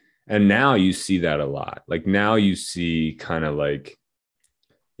it. And now you see that a lot. Like now you see kind of like,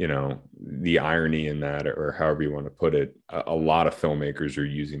 you know, the irony in that, or however you want to put it. A lot of filmmakers are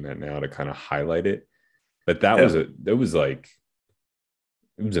using that now to kind of highlight it. But that was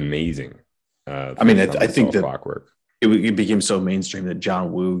amazing. I mean, I think that Clockwork. It became so mainstream that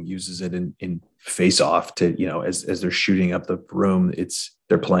John Woo uses it in Face Off to, you know, as they're shooting up the room,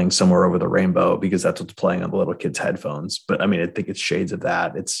 they're playing Somewhere Over the Rainbow because that's what's playing on the little kids' headphones. But I mean, I think it's shades of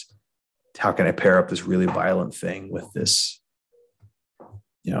that. It's how can I pair up this really violent thing with this,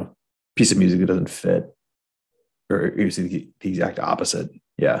 you know, piece of music that doesn't fit, or you see the exact opposite.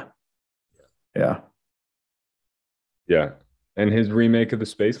 Yeah. Yeah. Yeah. And his remake of the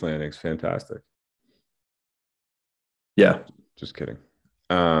Space Landing is fantastic. Yeah. Just kidding.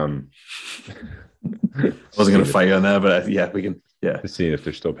 I wasn't going to fight you on that, but we can. Yeah. Just seeing if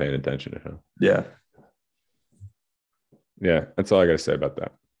they're still paying attention to him. Yeah. Yeah. That's all I got to say about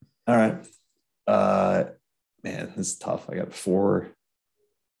that. All right. Man, this is tough. I got four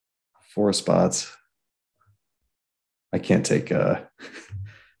spots. I can't take,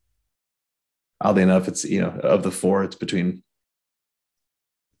 oddly enough, it's, you know, of the four, it's between.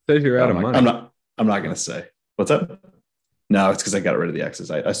 Says you're out of money. I'm not going to say. What's up? No, it's because I got rid of the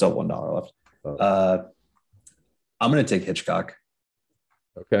X's. I still have $1 left. Oh. I'm going to take Hitchcock.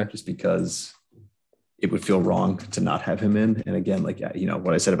 Okay. Just because it would feel wrong to not have him in. And again, like, you know,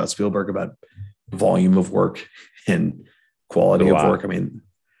 what I said about Spielberg, about volume of work and quality of work. I mean,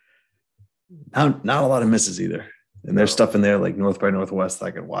 not a lot of misses either. And there's stuff in there like North by Northwest that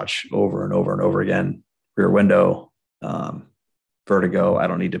I could watch over and over and over again. Rear Window, Vertigo. I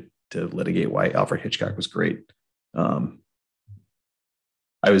don't need to litigate why Alfred Hitchcock was great. I'm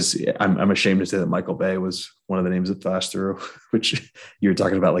ashamed to say that Michael Bay was one of the names that flashed through, which you were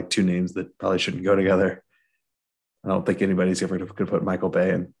talking about, like two names that probably shouldn't go together. I don't think anybody's ever going to put Michael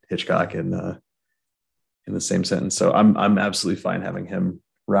Bay and Hitchcock in the same sentence. So I'm absolutely fine having him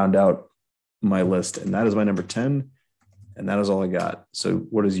round out my list. And that is my number 10. And that is all I got. So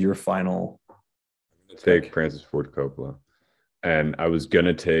what is your final? Take Francis Ford Coppola. And I was going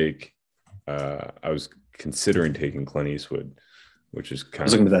to take, I was considering taking Clint Eastwood, which is kind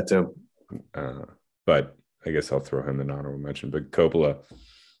of looking at that too. But I guess I'll throw him in honorable mention. But Coppola,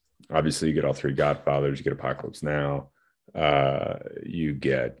 obviously, you get all three Godfathers. You get Apocalypse Now. You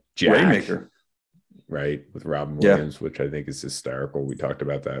get Jack, Rainmaker, right, with Robin Williams, which I think is hysterical. We talked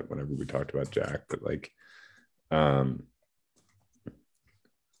about that whenever we talked about Jack. But like,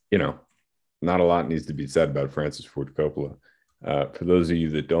 you know, not a lot needs to be said about Francis Ford Coppola. For those of you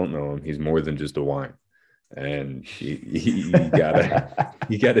that don't know him, he's more than just a wine. And you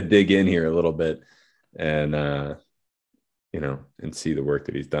gotta dig in here a little bit and you know, and see the work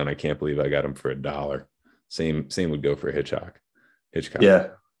that he's done. I can't believe I got him for $1. Same would go for Hitchcock. Yeah,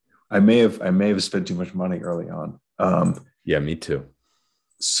 I may have spent too much money early on. Yeah, me too.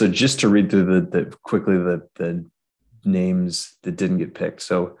 So just to read through the names that didn't get picked.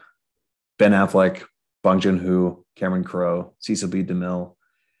 So Ben Affleck, Bong Joon-ho, Cameron Crowe, Cecil B. DeMille.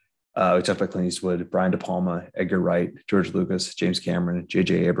 We talked about Clint Eastwood, Brian De Palma, Edgar Wright, George Lucas, James Cameron,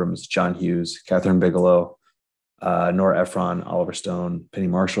 J.J. Abrams, John Hughes, Catherine Bigelow, Nora Ephron, Oliver Stone, Penny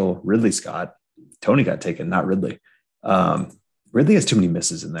Marshall, Ridley Scott. Tony got taken, not Ridley. Ridley has too many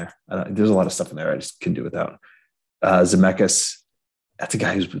misses in there. There's a lot of stuff in there I just couldn't do without. Zemeckis, that's a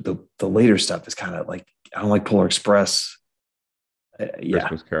guy who's the later stuff is kind of like, I don't like Polar Express.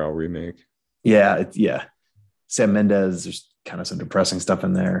 Christmas Carol remake. Yeah. Sam Mendes, there's kind of some depressing stuff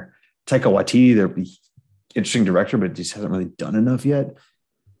in there. Taika Waititi, there'd be interesting director, but just hasn't really done enough yet.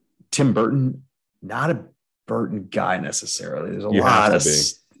 Tim Burton, not a Burton guy necessarily. There's a lot of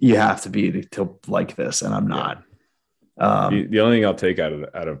you have to be to like this, and I'm not. The only thing I'll take out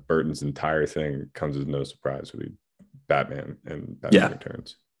of Burton's entire thing comes as no surprise would be Batman and Batman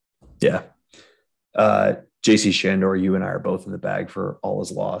Returns. Yeah. JC Shandor, you and I are both in the bag for All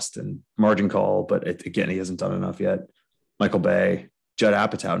Is Lost and Margin Call, but again, he hasn't done enough yet. Michael Bay, Judd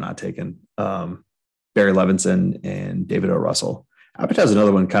Apatow not taken, Barry Levinson, and David O. Russell. Apatow's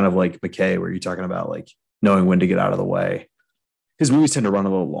another one, kind of like McKay, where you're talking about like knowing when to get out of the way. His movies tend to run a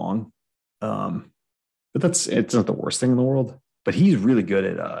little long, but it's not the worst thing in the world. But he's really good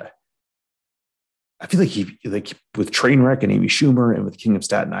at. I feel like he with Trainwreck and Amy Schumer and with King of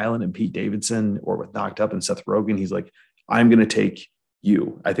Staten Island and Pete Davidson, or with Knocked Up and Seth Rogen, he's like, I'm going to take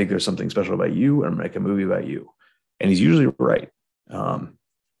you. I think there's something special about you, and I'm going to make a movie about you. And he's usually right.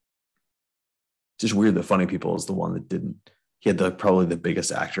 Just weird that Funny People is the one that didn't. He had probably the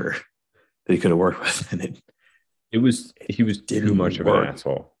biggest actor that he could have worked with, and he was too much of an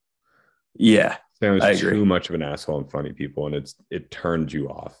asshole. Yeah, Sam was too much of an asshole in Funny People, and it turned you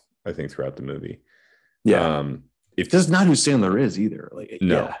off, I think, throughout the movie. Yeah, if that's not who Sandler is either. Like,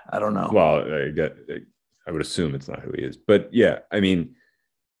 no, yeah, I don't know. Well, I would assume it's not who he is, but yeah, I mean,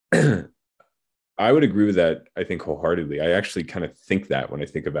 I would agree with that. I think wholeheartedly. I actually kind of think that when I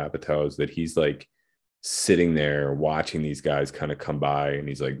think of Apatow, is that he's like sitting there watching these guys kind of come by, and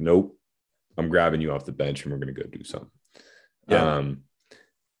he's like, "Nope, I'm grabbing you off the bench, and we're going to go do something." Yeah.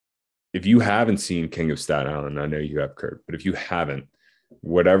 If you haven't seen King of Staten Island, I know you have, Curt, but if you haven't,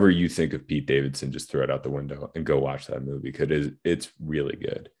 whatever you think of Pete Davidson, just throw it out the window and go watch that movie, because it's really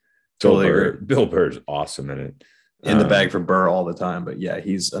good. Totally Bill Burr's awesome in it. In the bag for Burr all the time, but yeah,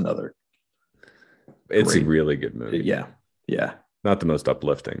 he's another. It's a really good movie. Yeah. Not the most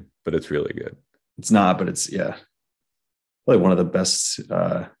uplifting, but it's really good. It's not, but it's probably one of the best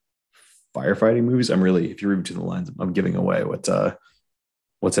firefighting movies. If you read between the lines, I'm giving away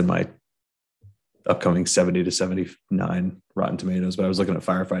what's in my upcoming 70 to 79 Rotten Tomatoes, but I was looking at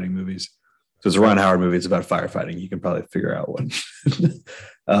firefighting movies. So it's a Ron Howard movie. It's about firefighting. You can probably figure out what.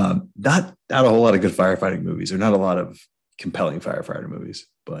 Not a whole lot of good firefighting movies, or not a lot of compelling firefighter movies.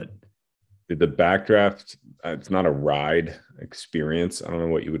 But the Backdraft, it's not a ride experience. I don't know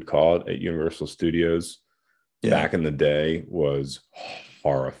what you would call it, at Universal Studios. Back in the day, was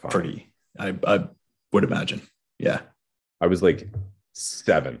horrifying. Pretty, I would imagine. Yeah, I was like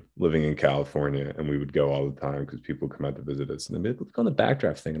 7 living in California, and we would go all the time because people would come out to visit us, and they'd be like, let's go on the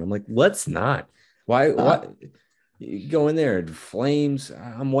Backdraft thing. And I'm like, let's not. Why? You go in there, flames.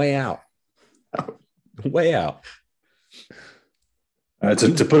 I'm way out. Way out. All right,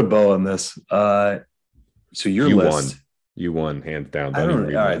 to put a bow on this, so you list. You won, hands down. I don't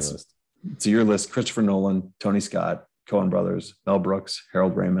know. All right, so your list: Christopher Nolan, Tony Scott, Coen Brothers, Mel Brooks,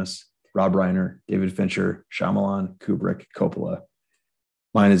 Harold Ramis, Rob Reiner, David Fincher, Shyamalan, Kubrick, Coppola.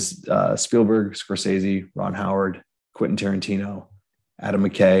 Mine is Spielberg, Scorsese, Ron Howard, Quentin Tarantino, Adam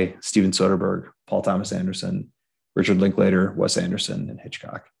McKay, Steven Soderbergh, Paul Thomas Anderson, Richard Linklater, Wes Anderson, and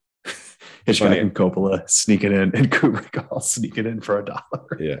Hitchcock. Hitchcock and Coppola sneaking in, and Kubrick all sneaking in for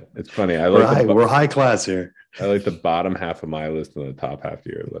 $1. Yeah, it's funny. We're high class here. I like the bottom half of my list and the top half of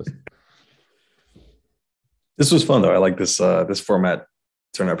your list. This was fun though. I like this. This format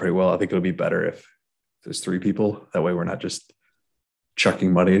turned out pretty well. I think it'll be better if there's 3 people. That way, we're not just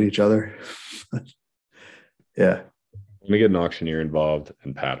chucking money at each other. Yeah, I'm gonna get an auctioneer involved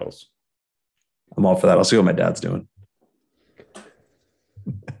and paddles. I'm all for that. I'll see what my dad's doing.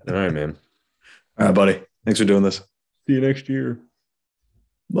 All right, man. All right, buddy. Thanks for doing this. See you next year.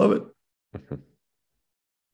 Love it.